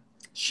lender.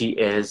 She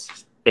is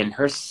in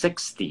her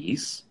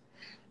 60s,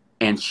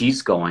 and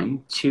she's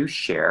going to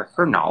share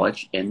her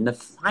knowledge in the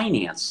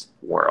finance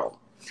world.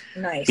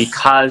 Nice.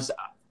 Because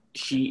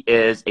she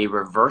is a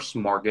reverse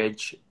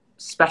mortgage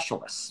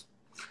specialist.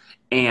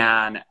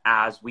 And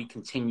as we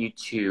continue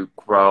to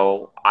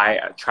grow, I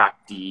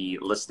attract the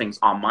listings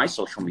on my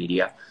social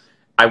media.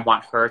 I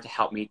want her to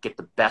help me get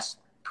the best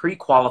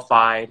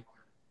pre-qualified,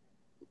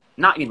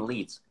 not even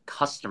leads,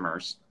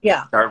 customers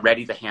that are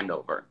ready to hand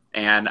over.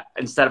 And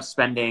instead of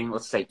spending,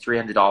 let's say,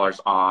 $300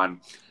 on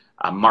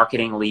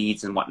marketing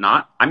leads and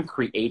whatnot, I'm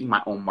creating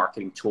my own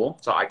marketing tool.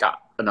 So I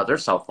got another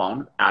cell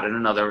phone, added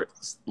another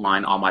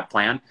line on my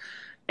plan,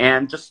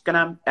 and just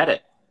gonna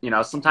edit. You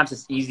know, sometimes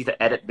it's easy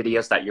to edit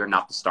videos that you're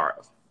not the star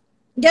of.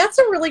 That's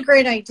a really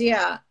great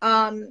idea.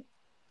 And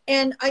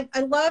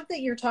I love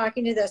that you're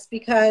talking to this,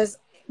 because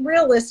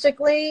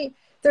realistically,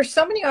 there's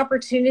so many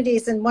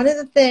opportunities. And one of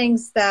the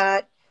things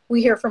that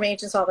we hear from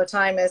agents all the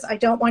time is, I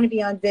don't want to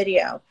be on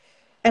video.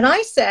 And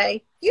I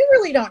say, you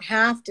really don't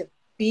have to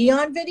be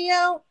on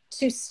video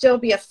to still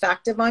be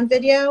effective on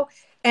video.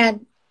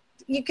 And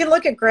you can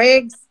look at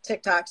Greg's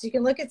TikToks. You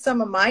can look at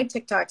some of my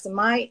TikToks and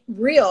my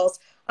Reels.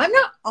 I'm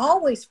not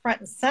always front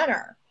and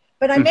center,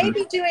 but I may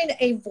be doing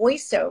a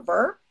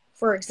voiceover,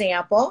 for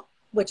example,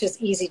 which is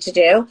easy to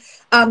do.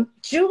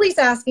 Julie's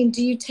asking,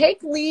 do you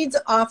take leads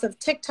off of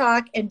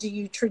TikTok, and do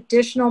you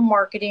traditional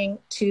marketing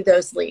to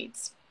those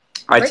leads?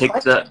 I take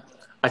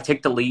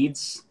the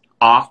leads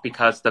off,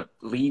 because the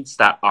leads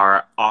that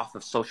are off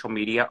of social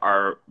media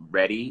are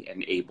ready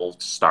and able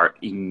to start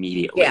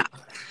immediately. Yeah.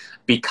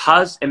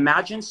 because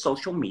imagine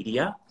social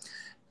media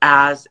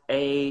as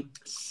a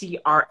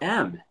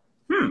CRM.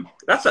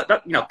 That's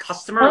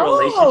customer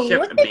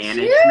relationship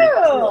management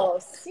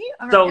tool.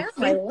 CRM, So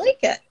I like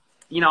it.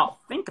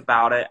 Think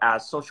about it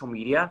as social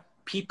media.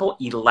 People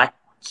elect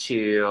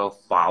to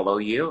follow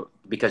you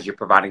because you're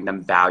providing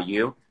them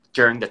value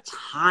during the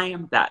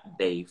time that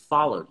they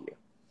followed you.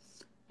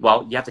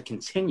 Well, you have to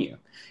continue.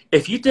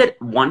 If you did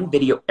one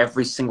video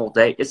every single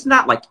day, it's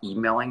not like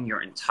emailing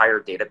your entire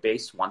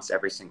database once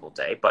every single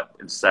day, but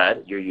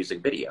instead you're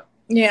using video.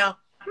 Yeah.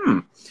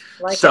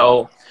 Like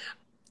so,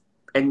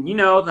 and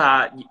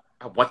that,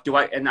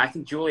 and I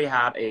think Julie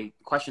had a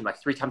question like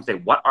 3 times a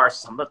day. What are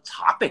some of the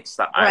topics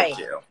that I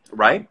do,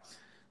 right?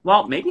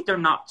 Well, maybe they're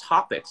not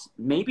topics.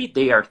 Maybe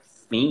they are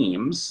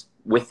themes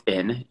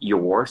within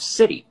your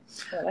city.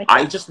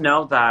 I just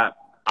know that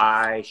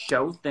I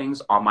show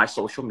things on my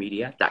social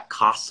media that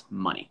cost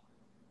money.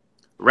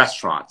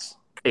 Restaurants,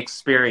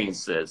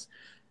 experiences,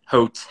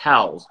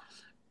 hotels,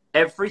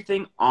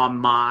 everything on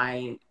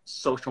my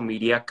social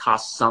media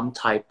costs some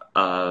type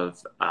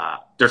of,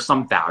 there's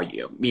some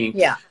value, meaning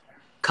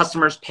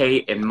customers pay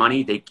in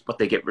money, what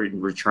they get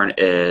in return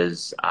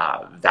is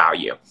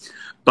value.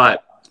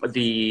 But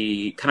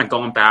the kind of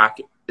going back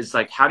is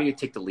like, how do you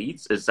take the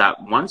leads? Is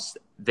that once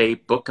they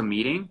book a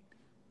meeting,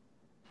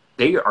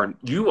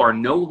 you are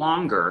no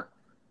longer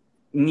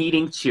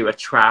needing to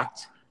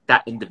attract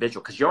that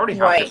individual because you already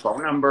have their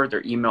phone number,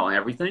 their email, and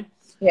everything.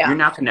 Yeah. You're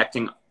now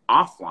connecting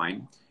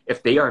offline.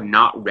 If they are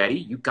not ready,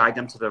 you guide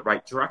them to the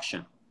right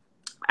direction.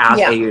 As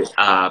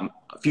a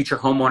future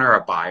homeowner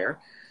or buyer,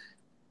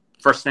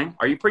 first thing,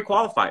 are you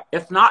pre-qualified?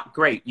 If not,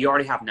 great. You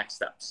already have next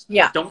steps.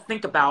 Yeah. Don't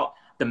think about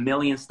the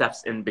million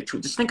steps in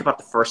between. Just think about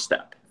the first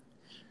step.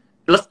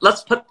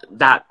 Let's put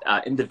that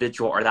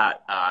individual or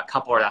that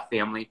couple or that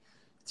family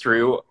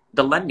through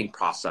the lending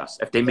process.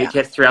 If they make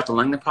it throughout the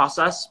lending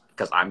process,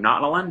 because I'm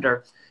not a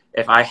lender,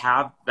 if I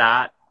have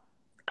that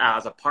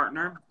as a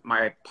partner,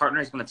 my partner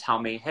is going to tell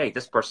me, hey,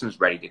 this person is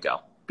ready to go.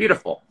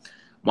 Beautiful.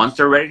 Once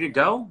they're ready to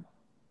go,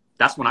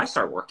 that's when I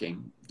start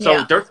working.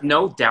 So there's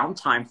no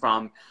downtime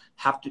from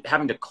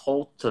having to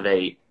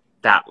cultivate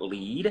that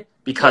lead,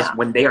 because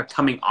when they are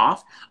coming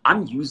off,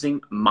 I'm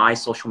using my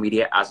social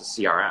media as a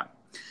CRM.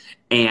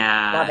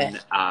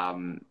 And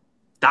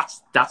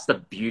that's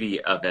the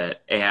beauty of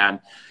it. And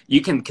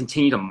you can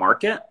continue to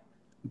market,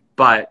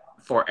 but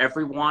for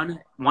everyone,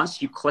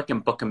 once you click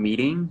and book a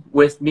meeting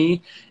with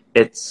me,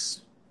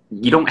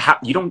 you're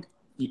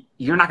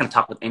not going to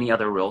talk with any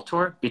other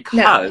realtor,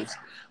 because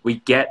we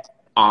get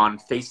on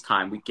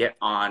FaceTime, we get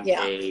on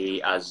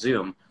a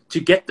Zoom to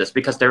get this,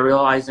 because they're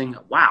realizing,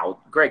 wow,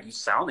 Greg, you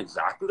sound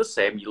exactly the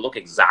same. You look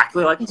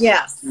exactly like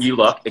you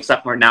look,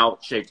 except for now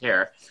shaved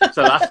hair.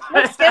 So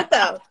that's good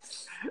though.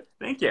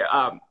 Thank you.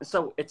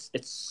 So it's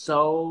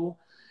so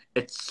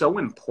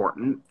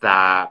important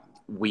that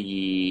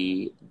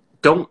we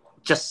don't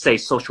just say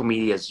social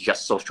media is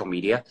just social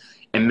media.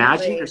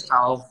 Imagine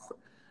yourself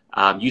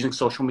using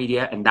social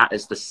media, and that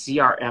is the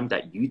CRM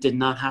that you did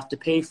not have to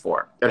pay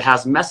for. It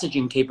has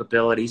messaging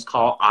capabilities,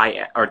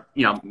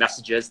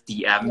 messages,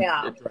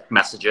 DM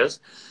messages.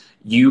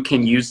 You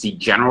can use the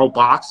general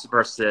box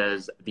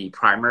versus the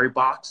primary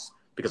box,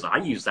 because I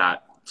use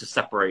that to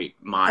separate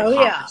my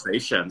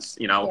conversations.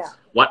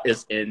 What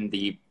is in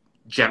the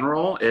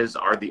general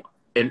are the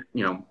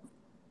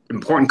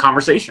important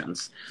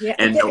conversations. Yeah,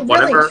 and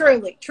whatever.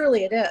 Really,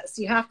 truly, it is.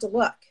 You have to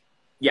look.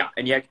 Yeah,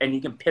 and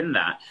you can pin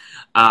that.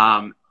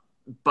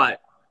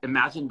 But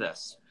imagine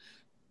this: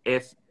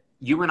 if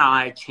you and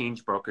I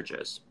change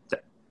brokerages,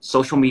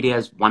 social media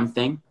is one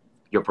thing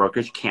your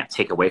brokerage can't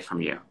take away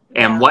from you.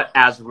 And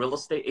as real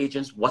estate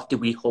agents, what do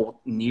we hold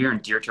near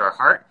and dear to our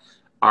heart?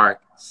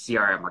 Our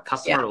CRM, our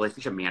customer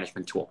relationship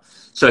management tool.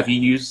 So if you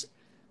use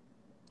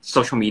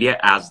social media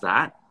as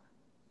that,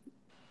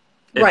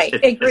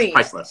 it's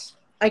priceless.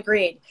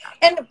 Agreed.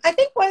 And I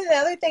think one of the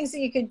other things that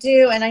you could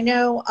do, and I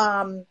know,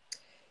 and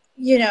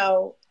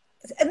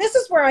this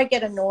is where I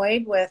get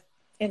annoyed with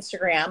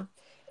Instagram,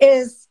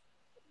 is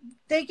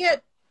they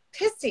get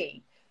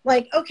pissy.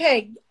 Like,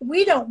 okay,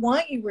 we don't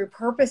want you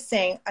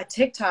repurposing a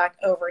TikTok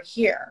over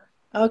here.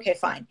 Okay,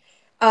 fine.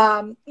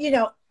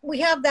 We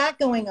have that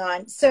going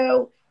on.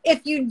 So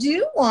if you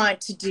do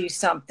want to do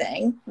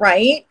something,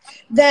 right,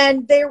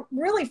 then they're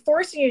really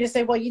forcing you to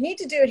say, well, you need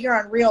to do it here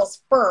on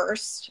Reels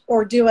first,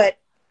 or do it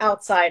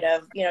outside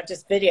of,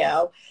 just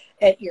video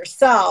it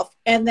yourself.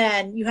 And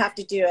then you have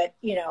to do it,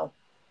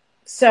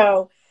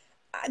 so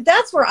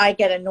that's where I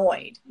get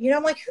annoyed.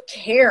 I'm like, who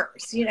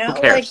cares? Who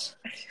cares?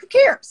 Like, who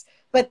cares?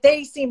 But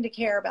they seem to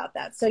care about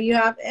that. So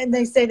and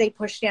they say they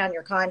push down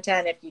your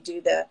content if you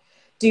do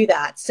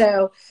that.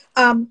 So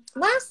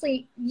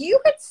lastly, you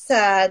had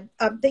said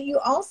that you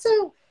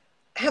also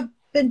have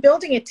been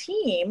building a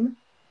team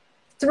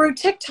through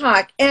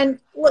TikTok. And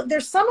look,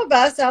 there's some of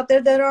us out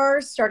there that are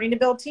starting to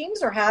build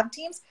teams or have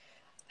teams.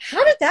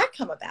 How did that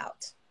come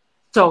about?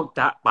 So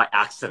that by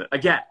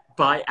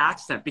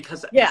accident,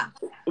 because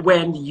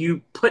when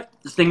you put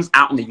things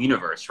out in the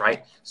universe,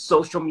 right?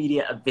 Social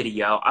media, a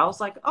video, I was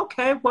like,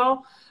 okay,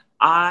 well,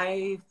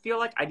 I feel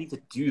like I need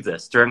to do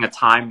this during a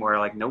time where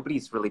like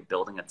nobody's really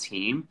building a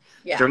team.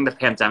 Yeah. During the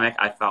pandemic,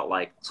 I felt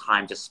like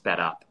time just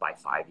sped up by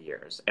 5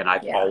 years. And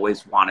I've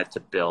always wanted to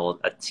build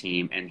a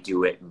team and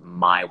do it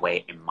my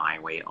way and my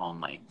way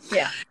only.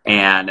 Yeah.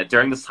 And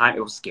during this time,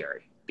 it was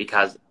scary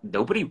because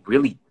nobody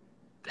really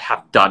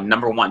have done,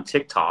 number one,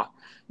 TikTok.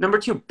 Number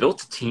two,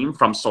 built a team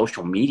from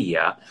social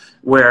media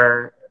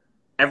where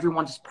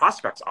everyone just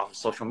prospects off of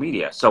social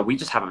media. So we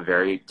just have a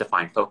very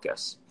defined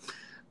focus.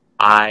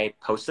 I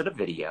posted a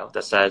video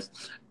that says,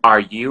 are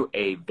you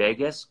a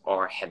Vegas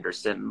or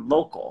Henderson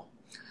local?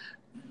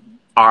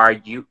 Are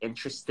you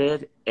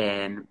interested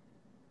in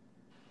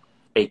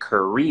a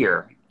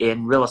career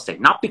in real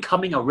estate? Not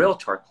becoming a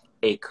realtor,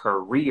 a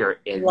career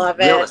in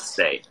real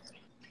estate.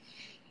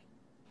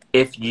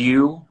 If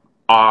you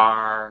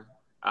are,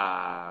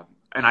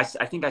 and I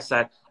think I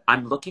said,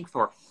 I'm looking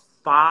for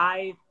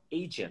 5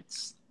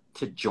 agents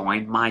to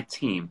join my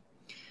team.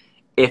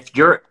 If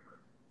you're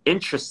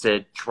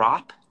interested,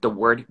 drop the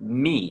word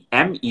me,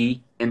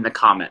 M-E, in the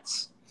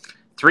comments.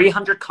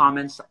 300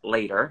 comments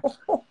later,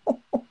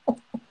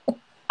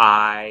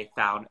 I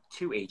found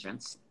 2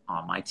 agents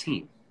on my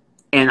team.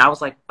 And I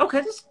was like,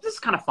 okay, this is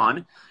kind of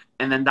fun.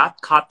 And then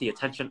that caught the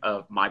attention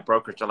of my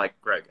brokers. They're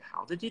like, Greg,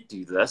 how did you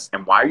do this?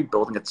 And why are you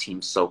building a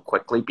team so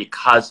quickly?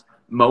 Because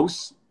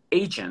most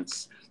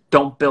agents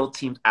don't build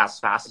teams as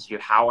fast as you.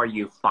 How are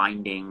you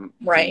finding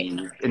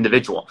the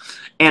individual?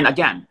 And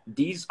again,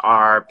 these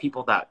are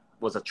people that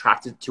was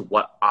attracted to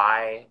what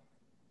I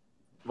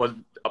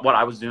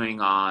was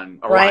doing on,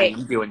 or what I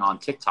am doing on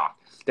TikTok.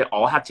 They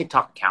all had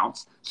TikTok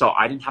accounts, so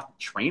I didn't have to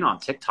train on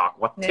TikTok.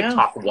 What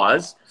TikTok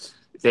was,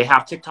 they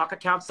have TikTok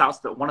accounts. That was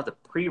one of the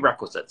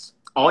prerequisites.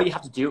 All you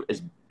have to do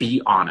is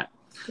be on it.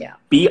 Yeah.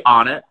 Be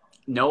on it.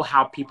 Know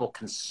how people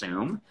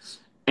consume,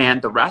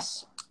 and the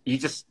rest, you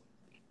just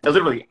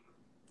literally.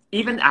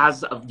 Even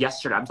as of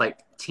yesterday, I was like,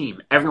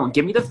 team, everyone,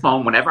 give me the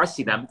phone. Whenever I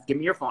see them, give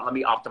me your phone. Let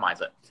me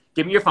optimize it.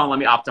 Give me your phone. Let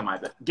me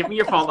optimize it. Give me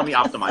your phone. Let me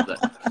optimize it.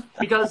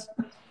 Because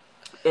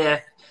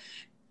if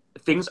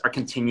things are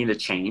continuing to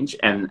change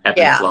and ebb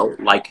and flow,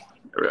 like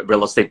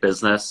real estate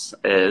business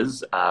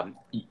is,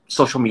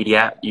 social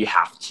media, you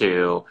have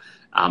to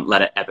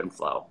let it ebb and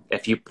flow.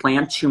 If you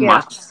plan too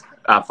much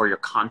for your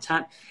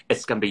content,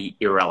 it's going to be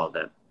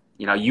irrelevant.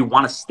 You know, you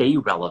want to stay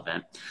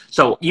relevant.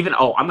 So even,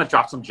 I'm going to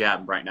drop some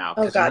gem right now.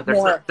 Oh, God,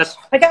 more. This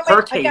I got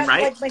hurricane, my,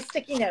 right? my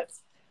sticky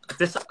notes.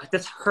 This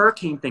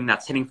hurricane thing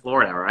that's hitting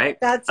Florida, right?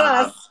 That's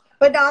us,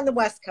 but not on the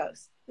West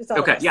Coast.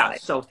 Okay, yeah.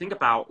 So think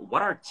about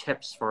what are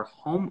tips for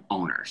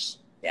homeowners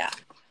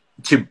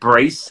to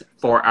brace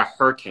for a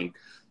hurricane.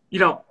 You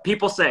know,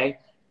 people say,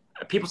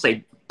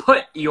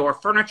 put your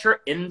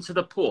furniture into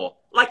the pool.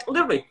 Like,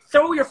 literally,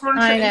 throw your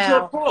furniture into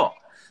the pool.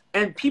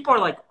 And people are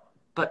like,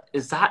 but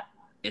is that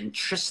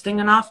interesting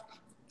enough?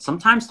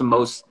 Sometimes the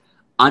most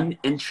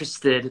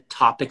uninterested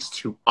topics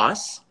to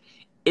us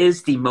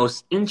is the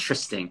most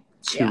interesting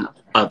to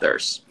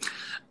others.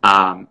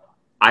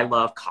 I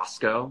love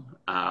Costco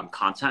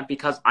content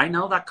because I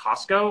know that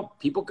Costco,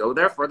 people go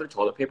there for their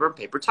toilet paper and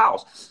paper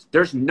towels.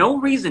 There's no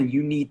reason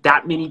you need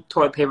that many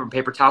toilet paper and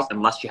paper towels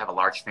unless you have a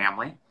large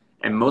family.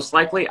 And most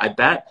likely, I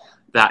bet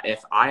that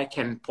if I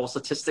can pull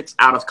statistics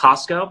out of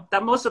Costco,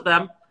 that most of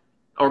them,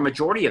 or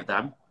majority of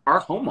them,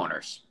 are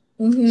homeowners.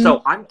 Mm-hmm.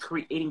 So I'm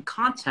creating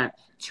content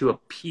to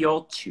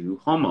appeal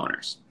to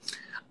homeowners.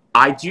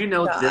 I do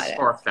know this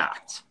for a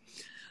fact.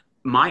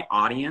 My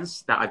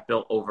audience that I've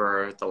built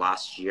over the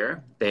last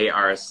year, they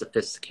are a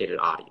sophisticated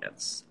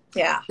audience.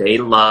 Yeah. They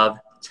love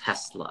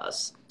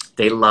Teslas.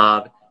 They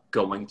love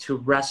going to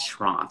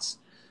restaurants.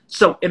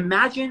 So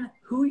imagine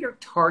who your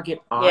target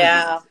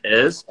audience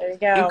is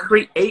and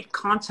create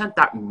content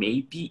that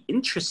may be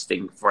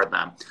interesting for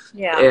them.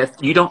 Yeah. If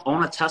you don't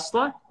own a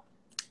Tesla,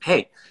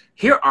 hey,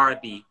 here are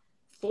the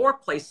 4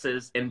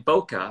 places in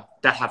Boca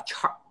that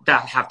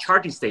have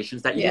charging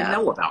stations that you didn't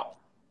know about.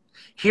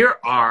 Here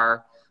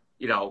are,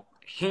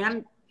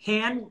 hand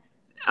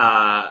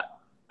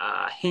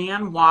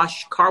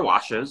wash car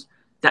washes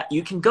that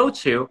you can go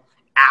to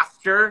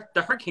after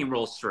the hurricane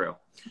rolls through.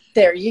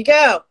 There you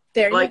go.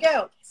 You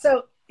go.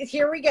 So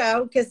here we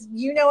go, because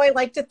I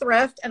like to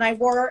thrift, and I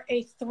wore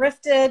a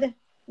thrifted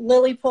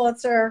Lily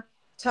Pulitzer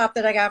top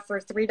that I got for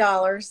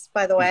 $3,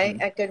 by the way,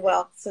 at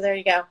Goodwill. So there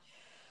you go.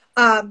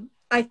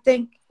 I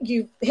think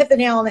you hit the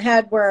nail on the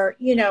head where,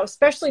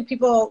 especially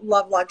people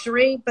love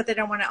luxury, but they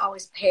don't want to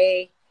always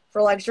pay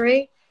for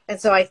luxury. And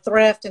so I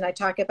thrift and I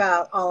talk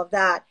about all of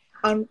that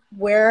on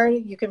where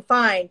you can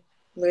find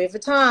Louis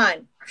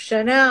Vuitton,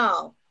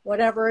 Chanel,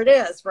 whatever it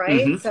is,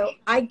 right? Mm-hmm. So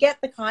I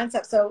get the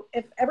concept. So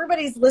if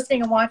everybody's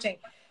listening and watching,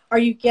 are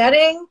you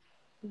getting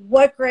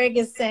what Greg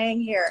is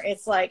saying here?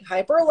 It's like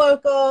hyper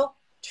local,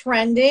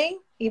 trending,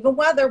 even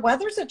weather.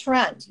 Weather's a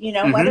trend.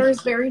 Weather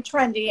is very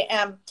trendy.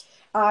 And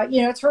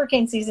it's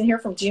hurricane season here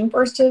from June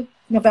 1st to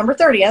November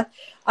 30th.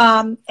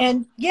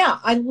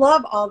 I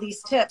love all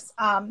these tips.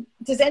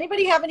 Does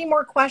anybody have any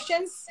more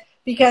questions?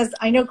 Because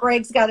I know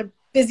Greg's got a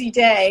busy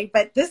day,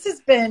 but this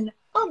has been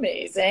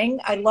amazing.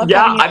 I love.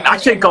 Yeah, I'm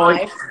actually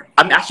going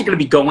to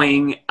be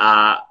going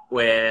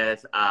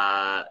with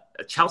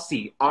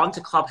Chelsea onto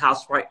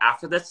Clubhouse right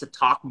after this to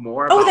talk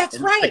more about that's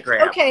Instagram.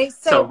 right. Okay,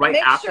 so right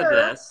after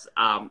this,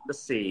 let's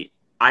see.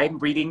 I'm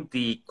reading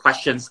the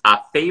questions.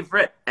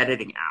 Favorite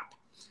editing app.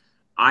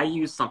 I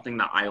use something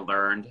that I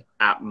learned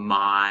at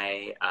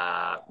my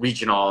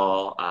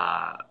regional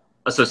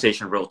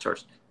association of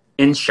realtors.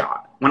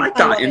 InShot. When I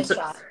got into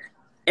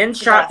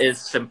InShot is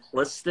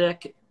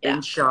simplistic. Yeah.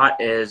 InShot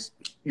is,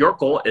 your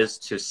goal is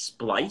to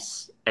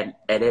splice and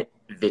edit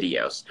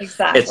videos.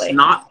 Exactly. It's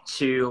not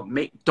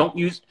to don't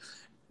use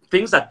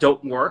things that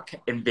don't work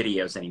in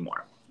videos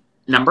anymore.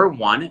 Number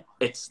one,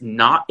 it's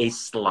not a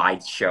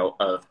slideshow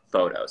of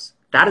photos.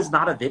 That is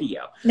not a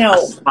video. No. A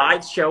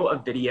slideshow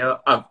of video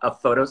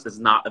of photos is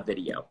not a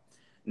video.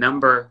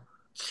 Number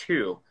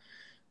two,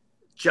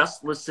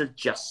 just listed,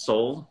 just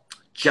sold,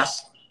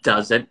 just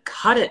doesn't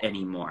cut it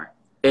anymore.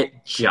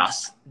 It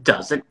just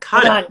doesn't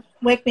cut it.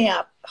 Wake me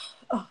up.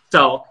 Oh.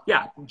 So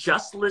yeah,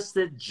 just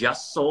listed,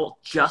 just sold,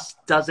 just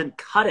doesn't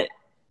cut it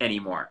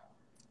anymore.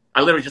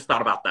 I literally just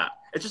thought about that.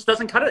 It just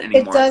doesn't cut it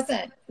anymore. It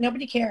doesn't.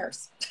 Nobody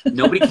cares.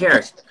 Nobody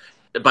cares.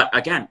 But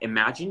again,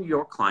 imagine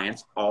your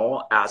clients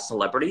all as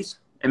celebrities.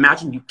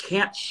 Imagine you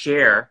can't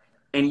share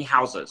any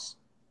houses.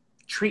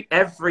 Treat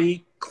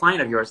every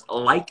client of yours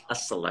like a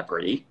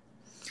celebrity.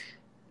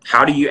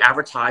 How do you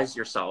advertise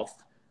yourself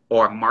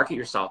or market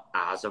yourself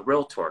as a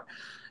realtor?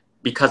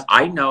 Because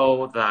I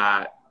know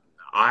that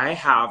I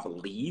have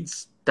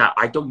leads that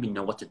I don't even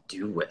know what to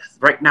do with.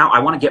 Right now, I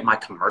want to get my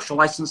commercial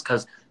license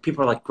because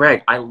people are like,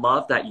 Greg, I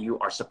love that you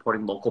are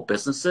supporting local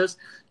businesses.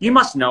 You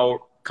must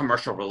know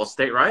commercial real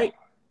estate, right?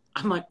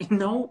 I'm like,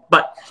 no,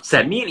 but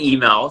send me an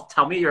email,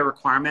 tell me your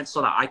requirements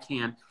so that I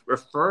can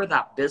refer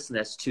that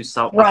business to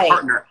a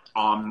partner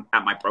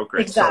at my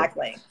brokerage.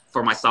 Exactly. So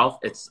for myself,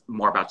 it's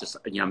more about just,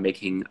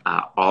 making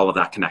all of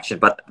that connection.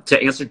 But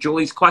to answer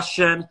Julie's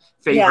question,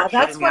 favorite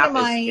that's one of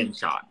my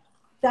InShot.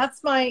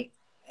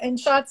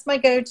 InShot's my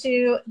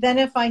go-to. Then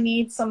if I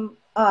need some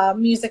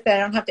music that I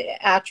don't have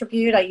to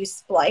attribute, I use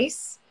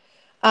Splice.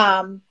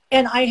 And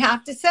I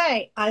have to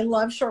say, I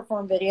love short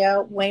form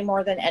video way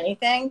more than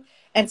anything.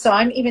 And so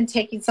I'm even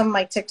taking some of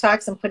my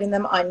TikToks and putting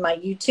them on my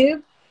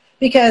YouTube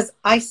because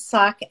I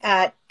suck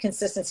at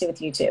consistency with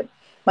YouTube.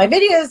 My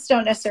videos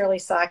don't necessarily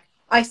suck.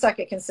 I suck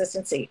at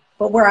consistency.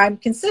 But where I'm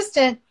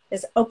consistent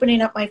is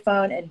opening up my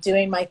phone and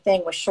doing my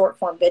thing with short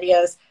form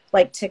videos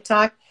like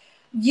TikTok.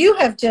 You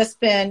have just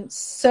been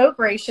so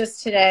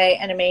gracious today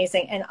and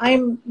amazing. And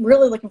I'm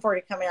really looking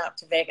forward to coming out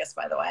to Vegas,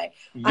 by the way.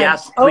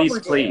 Yes,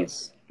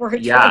 please.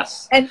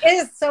 Yes. And it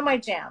is so my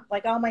jam,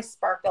 like all my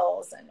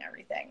sparkles and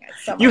everything.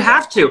 It's so you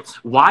have to.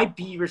 Why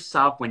be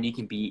yourself when you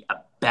can be a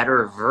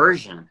better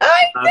version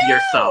of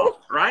yourself,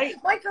 right?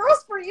 My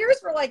girls for years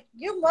were like,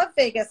 you love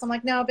Vegas. I'm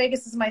like, no,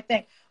 Vegas is my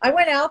thing. I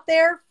went out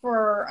there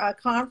for a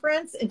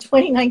conference in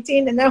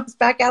 2019 and then I was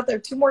back out there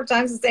 2 more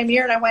times the same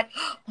year. And I went,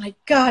 oh my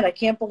God, I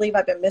can't believe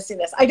I've been missing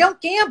this. I don't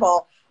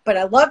gamble, but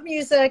I love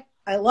music.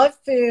 I love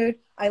food.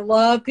 I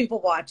love people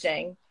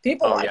watching.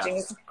 Watching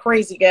is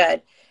crazy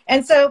good.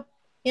 And so,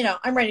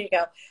 I'm ready to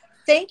go.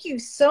 Thank you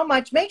so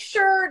much. Make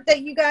sure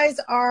that you guys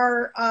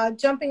are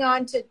jumping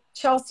on to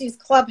Chelsea's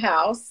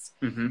Clubhouse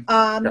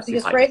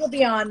because Greg will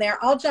be on there.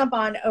 I'll jump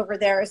on over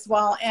there as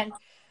well. And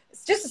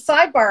it's just a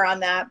sidebar on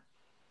that.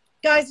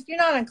 Guys, if you're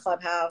not on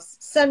Clubhouse,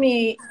 send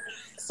me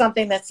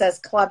something that says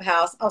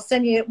Clubhouse. I'll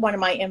send you one of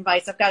my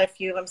invites. I've got a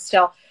few of them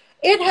still.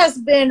 It has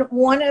been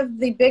one of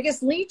the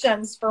biggest lead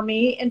gens for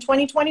me in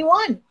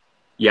 2021.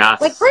 Yes.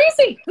 Like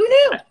crazy. Who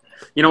knew?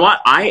 You know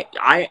what?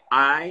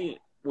 I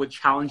would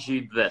challenge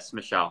you this,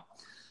 Michelle.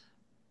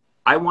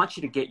 I want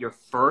you to get your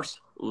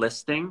first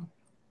listing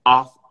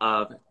off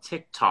of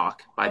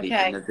TikTok by the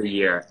end of the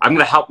year. I'm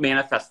going to help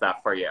manifest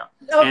that for you.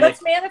 Oh,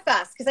 let's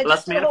manifest because I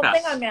just did a whole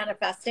thing on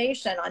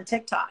manifestation on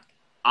TikTok.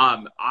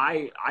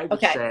 I would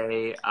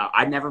say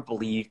I never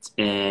believed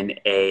in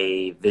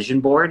a vision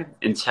board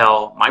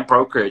until my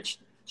brokerage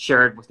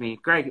shared with me,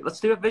 Greg, let's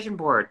do a vision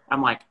board.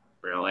 I'm like,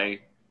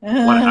 really?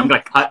 I'm going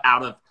to cut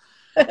out of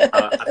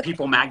a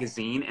People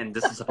magazine and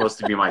this is supposed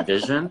to be my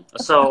vision.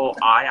 So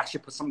I actually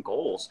put some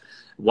goals.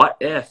 What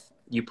if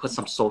you put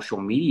some social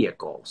media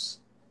goals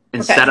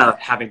instead of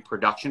having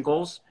production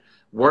goals?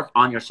 Work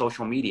on your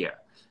social media.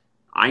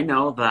 I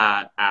know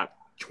that at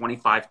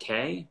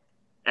 25K,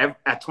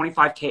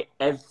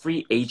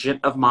 every agent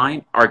of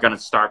mine are going to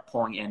start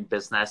pulling in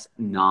business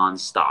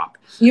nonstop.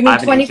 You mean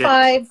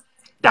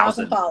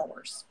 25,000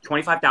 followers?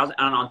 25,000,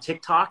 and on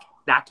TikTok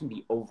that can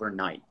be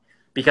overnight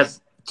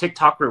because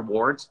TikTok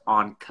rewards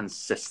on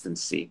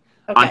consistency.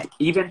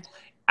 Even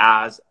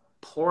as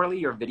poorly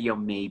your video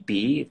may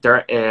be,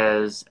 there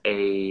is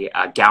a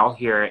gal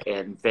here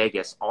in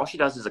Vegas. All she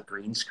does is a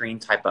green screen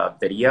type of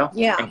video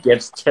and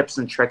gives tips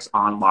and tricks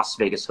on Las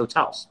Vegas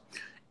hotels.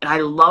 And I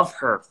love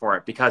her for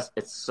it because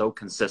it's so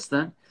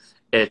consistent.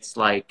 It's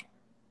like,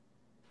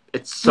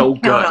 it's so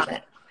good.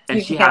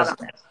 And she has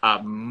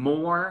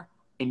more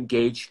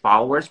engaged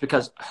followers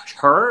because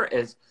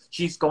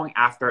she's going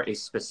after a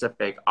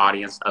specific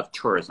audience of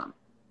tourism.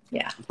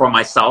 Yeah. For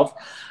myself,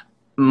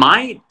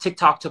 my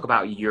TikTok took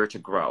about a year to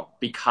grow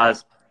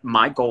because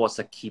my goal is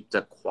to keep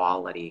the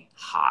quality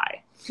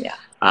high. Yeah.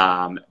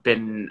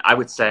 I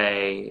would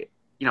say,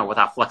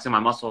 without flexing my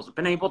muscles,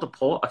 been able to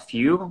pull a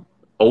few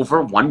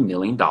over $1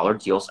 million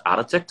deals out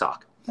of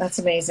TikTok. That's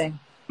amazing.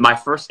 My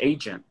first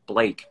agent,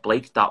 Blake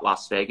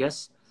Las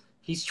Vegas,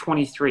 he's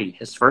 23.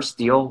 His first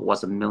deal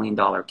was $1 million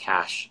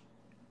cash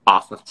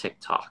off of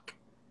TikTok.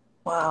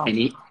 Wow. And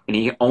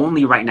he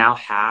only right now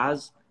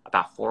has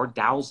about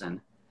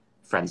 4,000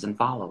 friends and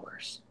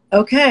followers.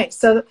 Okay.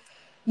 So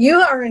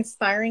you are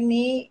inspiring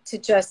me to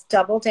just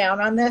double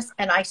down on this.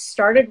 And I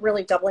started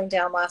really doubling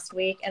down last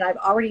week. And I've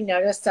already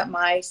noticed that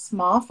my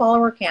small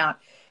follower count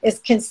is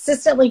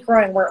consistently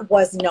growing where it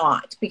was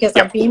not, because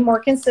I'm being more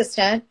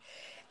consistent.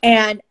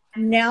 And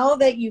now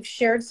that you've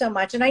shared so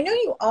much, and I know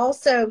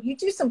you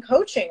do some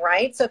coaching,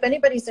 right? So if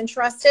anybody's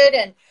interested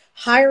in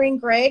hiring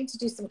Greg to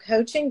do some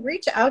coaching,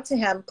 reach out to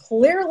him.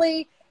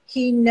 Clearly,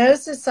 he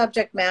knows his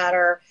subject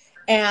matter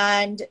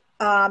and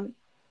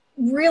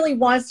really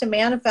wants to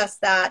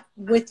manifest that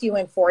with you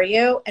and for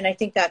you. And I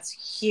think that's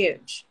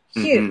huge,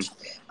 huge.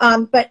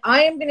 But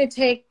I am going to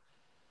take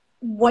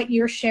what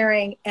you're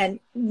sharing and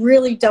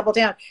really double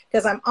down,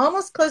 because I'm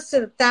almost close to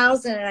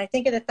 1,000, and I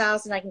think at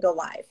 1,000 I can go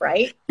live,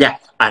 right? Yeah,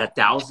 at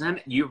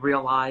 1,000 you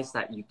realize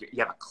that you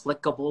have a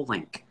clickable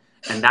link,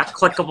 and that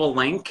clickable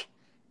link,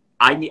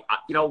 I need,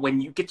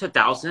 when you get to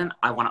 1,000,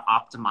 I want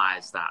to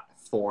optimize that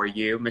for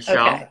you,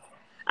 Michelle. Okay.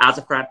 As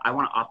a friend, I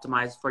want to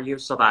optimize for you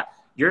so that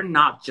you're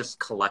not just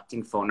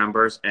collecting phone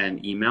numbers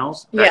and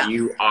emails, that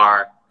you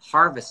are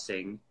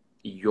harvesting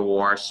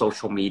your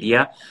social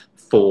media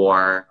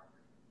for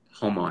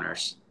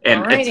homeowners.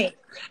 And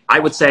I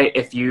would say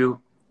if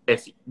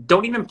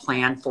don't even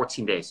plan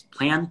 14 days,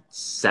 plan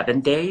 7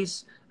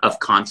 days of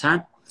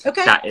content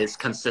that is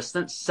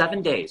consistent,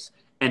 7 days,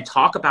 and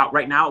talk about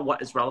right now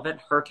what is relevant.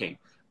 Hurricane.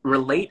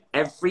 Relate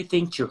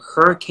everything to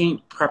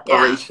hurricane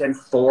preparation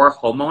for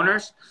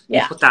homeowners.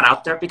 You put that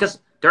out there, because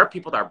there are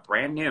people that are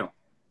brand new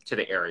to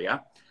the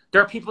area.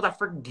 There are people that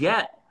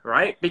forget,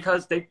 right?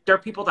 Because there are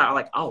people that are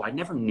like, oh, I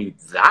never knew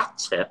that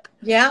tip.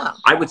 Yeah.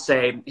 I would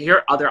say, here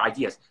are other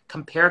ideas.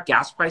 Compare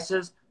gas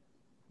prices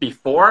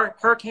before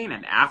hurricane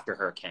and after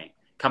hurricane.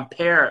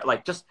 Compare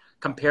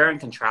and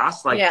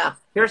contrast.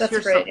 Here's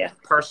some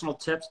personal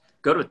tips.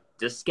 Go to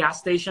this gas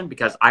station,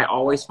 because I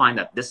always find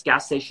that this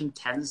gas station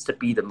tends to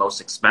be the most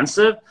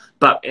expensive,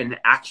 but in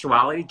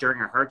actuality,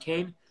 during a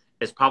hurricane,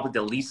 is probably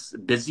the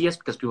least busiest,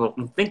 because people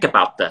can think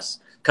about this.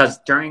 Because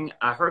during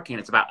a hurricane,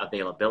 it's about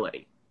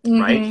availability.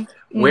 Right?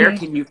 Where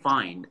can you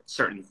find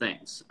certain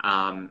things?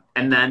 And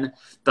then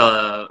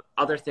the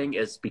other thing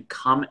is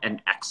become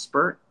an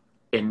expert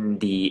in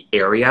the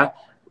area,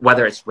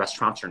 whether it's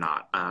restaurants or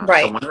not.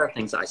 So one of the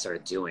things that I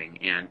started doing,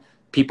 and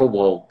people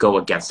will go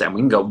against it, and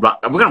we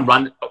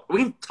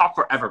can talk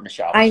forever,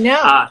 Michelle. I know.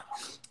 I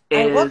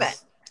love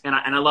it. And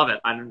I love it.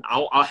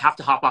 I'll have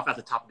to hop off at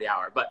the top of the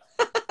hour, but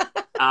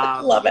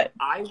love it.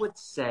 I would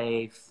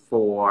say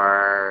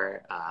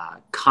for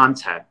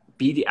content,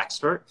 be the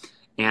expert.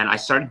 And I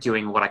started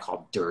doing what I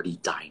call dirty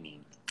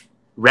dining.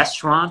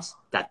 Restaurants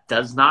that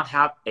does not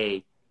have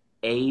a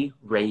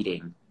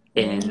rating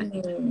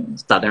in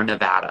Southern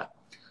Nevada.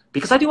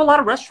 Because I do a lot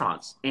of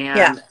restaurants.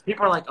 And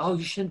people are like, oh,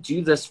 you shouldn't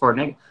do this for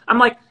negative. I'm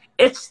like,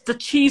 it's the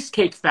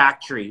Cheesecake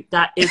Factory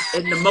that is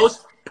in the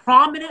most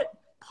prominent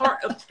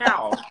part of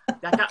town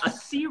that got a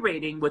C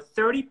rating with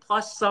 30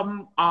 plus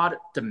some odd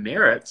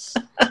demerits.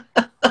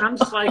 And I'm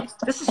just like,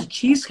 this is a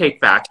Cheesecake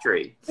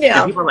Factory. Yeah.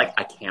 And people are like,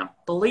 I can't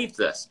believe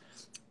this.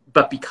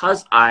 But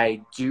because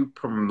I do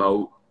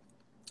promote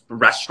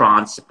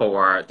restaurants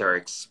for their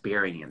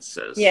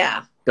experiences,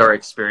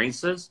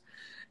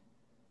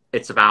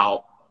 it's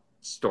about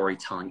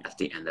storytelling at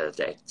the end of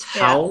the day.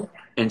 Tell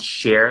and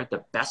share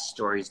the best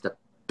stories, the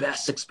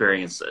best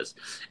experiences.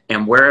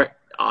 And where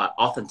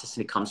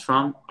authenticity comes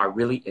from are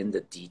really in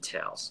the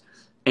details.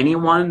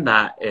 Anyone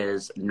that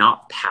is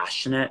not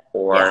passionate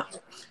or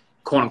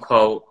quote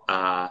unquote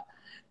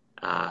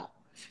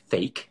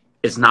fake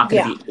is not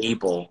going to be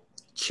able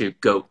to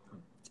go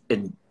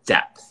in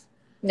depth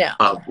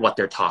of what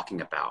they're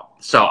talking about.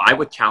 So I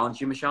would challenge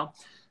you, Michelle,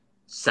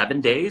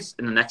 7 days,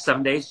 in the next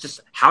 7 days,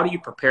 just how do you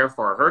prepare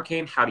for a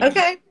hurricane? How do you,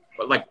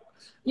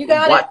 you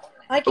got it.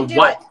 I can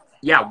do it.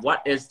 Yeah.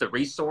 What is the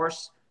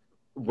resource?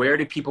 Where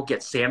do people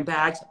get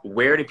sandbags?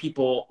 Where do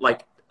people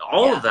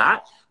all of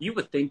that? You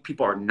would think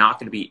people are not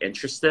going to be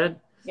interested.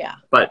 Yeah.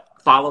 But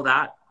follow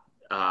that.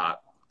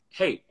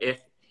 Hey,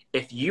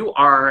 if you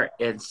are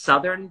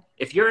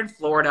if you're in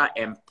Florida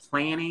and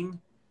planning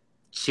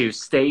to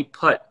stay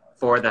put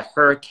for the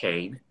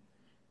hurricane,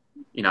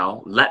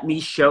 let me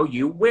show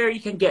you where you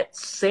can get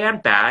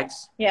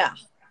sandbags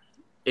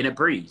in a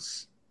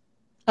breeze.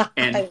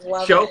 And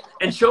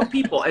show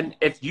people. And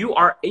if you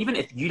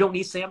don't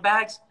need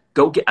sandbags,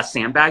 go get a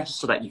sandbag just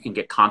so that you can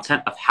get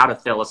content of how to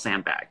fill a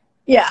sandbag.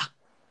 Yeah.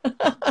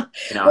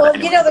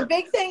 The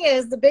big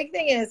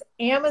thing is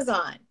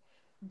Amazon.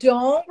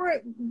 Don't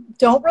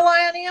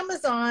rely on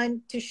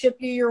Amazon to ship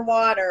you your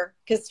water,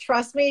 because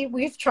trust me,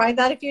 we've tried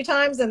that a few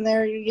times and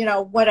they're,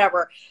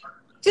 whatever.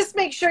 just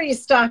make sure you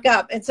stock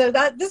up. And so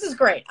this is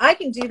great. I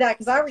can do that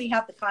because I already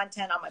have the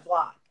content on my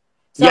blog.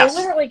 So I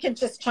literally can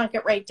just chunk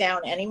it right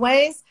down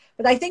anyways.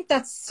 But I think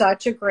that's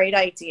such a great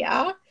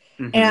idea.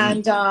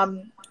 And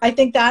I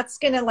think that's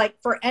going to,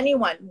 like, for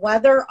anyone,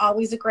 weather,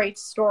 always a great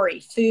story.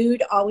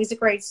 Food, always a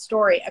great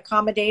story.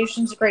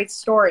 Accommodations, a great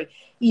story.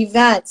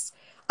 Events.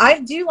 I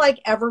do like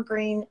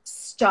evergreen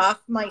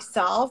stuff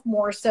myself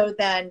more so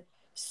than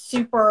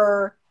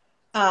super,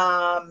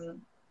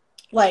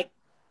 like,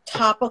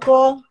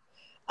 topical.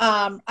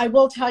 I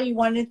will tell you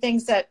one of the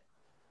things that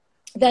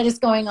is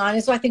going on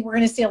is I think we're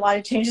going to see a lot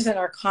of changes in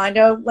our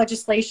condo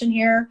legislation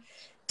here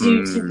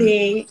due to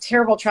the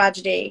terrible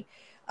tragedy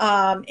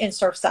in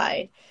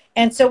Surfside.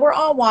 And so we're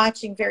all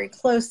watching very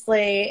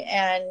closely,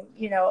 and,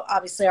 you know,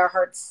 obviously our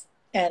hearts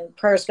and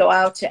prayers go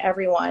out to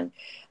everyone.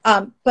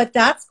 But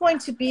that's going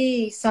to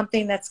be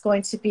something that's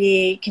going to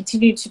be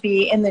continue to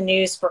be in the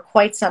news for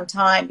quite some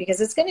time,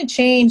 because it's going to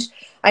change,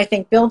 I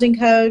think, building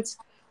codes.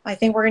 I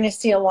think we're going to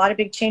see a lot of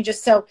big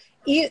changes. So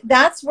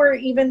that's where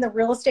even the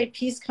real estate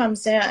piece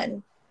comes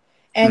in,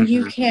 and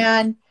you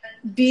can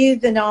be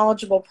the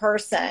knowledgeable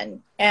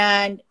person.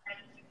 And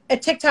a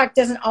TikTok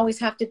doesn't always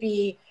have to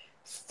be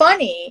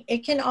funny.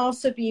 It can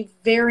also be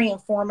very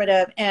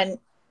informative and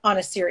on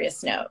a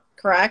serious note,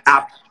 correct?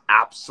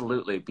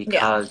 Absolutely.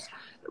 Because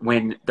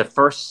when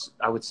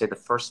I would say the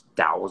first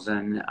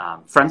 1,000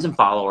 friends and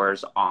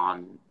followers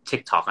on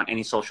TikTok, on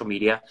any social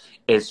media,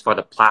 is for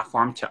the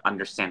platform to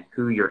understand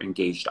who your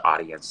engaged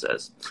audience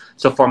is.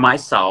 So for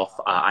myself,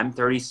 I'm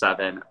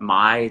 37.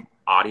 My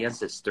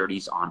audience is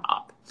 30s on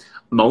up.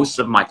 Most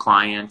of my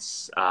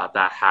clients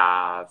that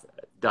have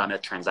done a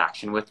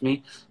transaction with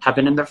me have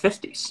been in their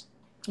 50s.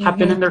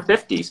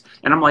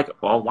 And I'm like,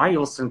 well, why are you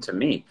listening to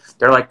me?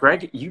 They're like,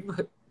 Greg, you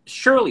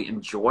surely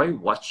enjoy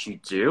what you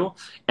do.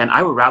 And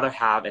I would rather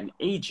have an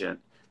agent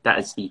that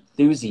is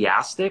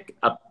enthusiastic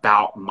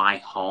about my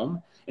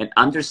home and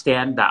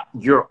understand that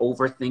you're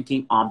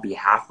overthinking on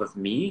behalf of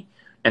me.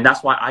 And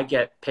that's why I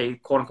get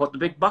paid, quote unquote, the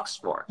big bucks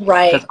for.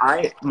 Right.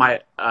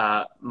 Because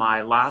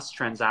my last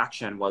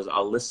transaction was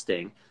a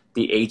listing.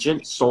 The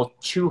agent sold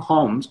 2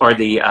 homes, or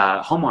the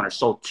homeowner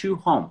sold 2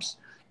 homes,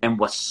 and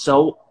was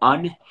so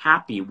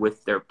unhappy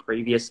with their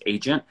previous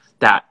agent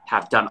that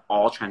have done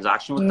all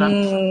transactions with them.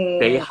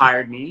 They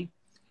hired me,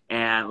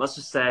 and let's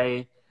just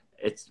say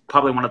it's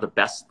probably one of the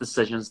best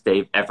decisions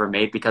they've ever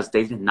made, because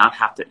they did not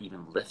have to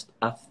even lift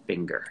a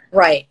finger.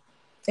 Right.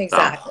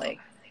 Exactly.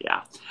 So,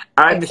 yeah.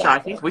 All right, exactly. Michelle, I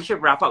think we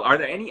should wrap up. Are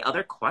there any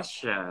other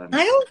questions?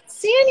 I don't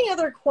see any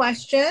other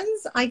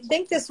questions. I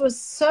think this was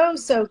so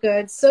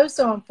good,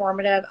 so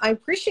informative. I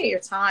appreciate your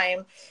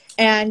time.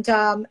 And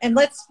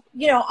let's,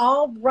 you know,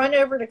 I'll run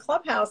over to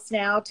Clubhouse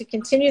now to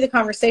continue the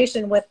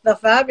conversation with the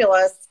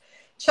fabulous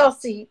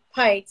Chelsea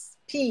Peitz,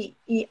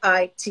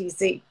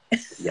 Peitz.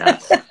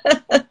 Yes.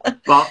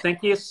 Well,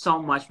 thank you so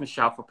much,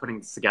 Michelle, for putting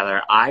this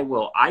together. I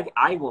will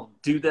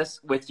do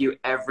this with you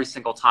every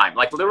single time.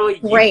 Like, literally,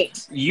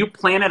 you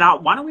plan it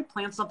out. Why don't we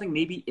plan something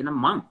maybe in a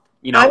month?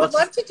 You know, I would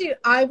love to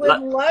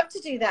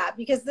do that,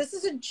 because this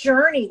is a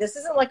journey. This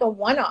isn't like a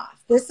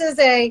one-off. This is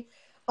a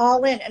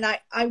all in. And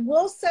I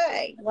will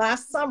say,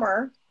 last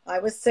summer, I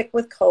was sick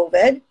with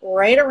COVID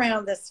right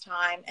around this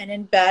time and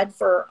in bed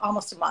for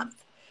almost a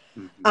month.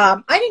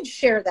 I didn't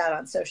share that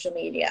on social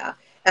media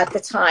at the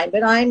time,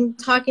 but I'm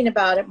talking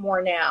about it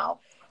more now.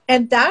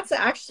 And that's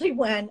actually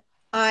when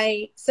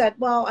I said,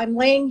 well, I'm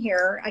laying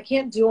here. I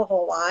can't do a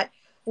whole lot.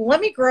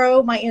 Let me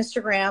grow my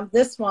Instagram,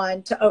 this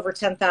one, to over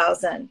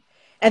 10,000.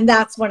 And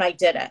that's when I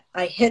did it.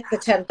 I hit the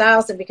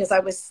 10,000 because I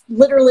was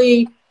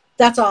literally,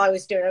 that's all I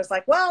was doing. I was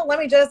like, well, let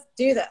me just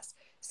do this.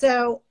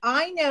 So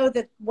I know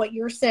that what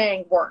you're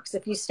saying works.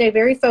 If you stay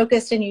very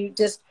focused and you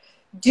just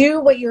do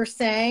what you're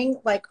saying,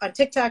 like on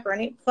TikTok or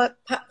any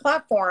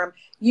platform,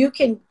 you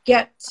can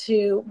get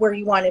to where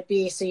you want to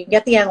be. So you can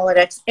get the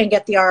analytics and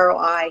get the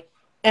ROI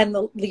and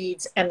the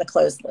leads and the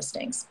closed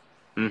listings.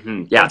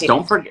 Yeah.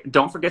 Don't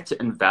forget to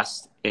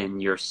invest in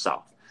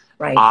yourself.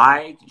 Right.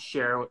 I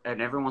share,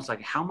 and everyone's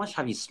like, how much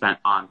have you spent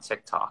on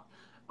TikTok?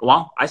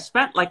 Well, I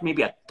spent like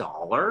maybe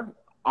 $1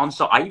 on,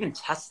 so I even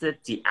tested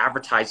the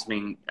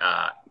advertising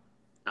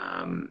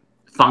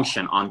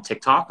function on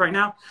TikTok right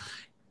now.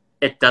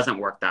 It doesn't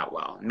work that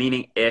well.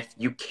 Meaning, if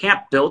you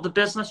can't build the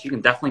business, you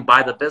can definitely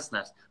buy the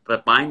business,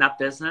 but buying that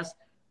business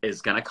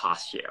is going to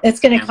cost you.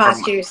 It's going to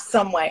cost you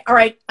some way. All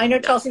right. I know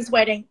Chelsea's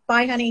waiting.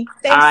 Bye, honey.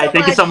 Thanks so much.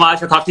 Thank you so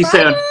much. I'll talk to you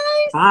soon.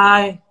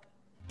 Bye.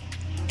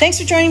 Thanks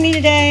for joining me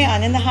today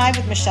on In the Hive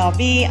with Michelle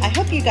B. I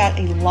hope you got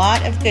a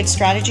lot of good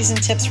strategies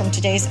and tips from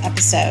today's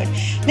episode.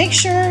 Make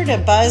sure to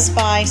buzz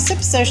by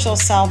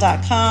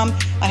sipsocialsell.com.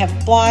 I have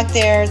a blog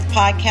there. The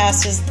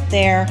podcast is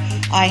there.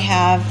 I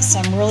have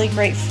some really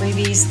great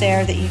freebies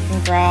there that you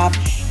can grab.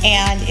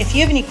 And if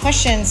you have any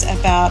questions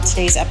about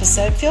today's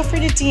episode, feel free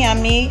to DM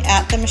me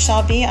at the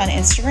Michelle B on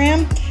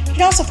Instagram. You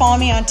can also follow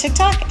me on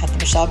TikTok at the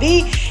Michelle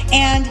B.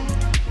 And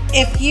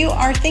if you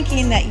are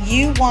thinking that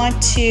you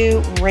want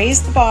to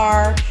raise the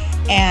bar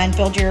and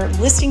build your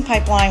listing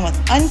pipeline with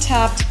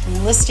untapped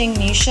listing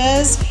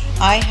niches,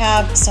 I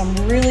have some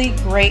really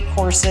great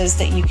courses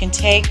that you can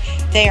take.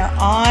 They are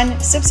on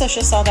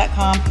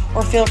sipsocialcell.com,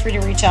 or feel free to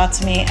reach out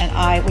to me and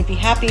I would be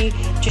happy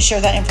to share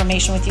that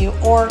information with you,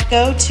 or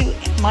go to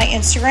my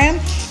Instagram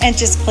and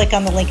just click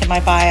on the link in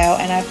my bio,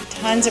 and I have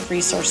tons of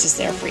resources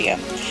there for you.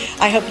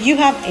 I hope you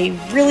have a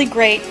really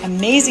great,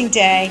 amazing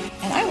day,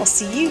 and I will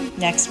see you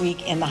next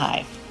week in the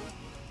Hive.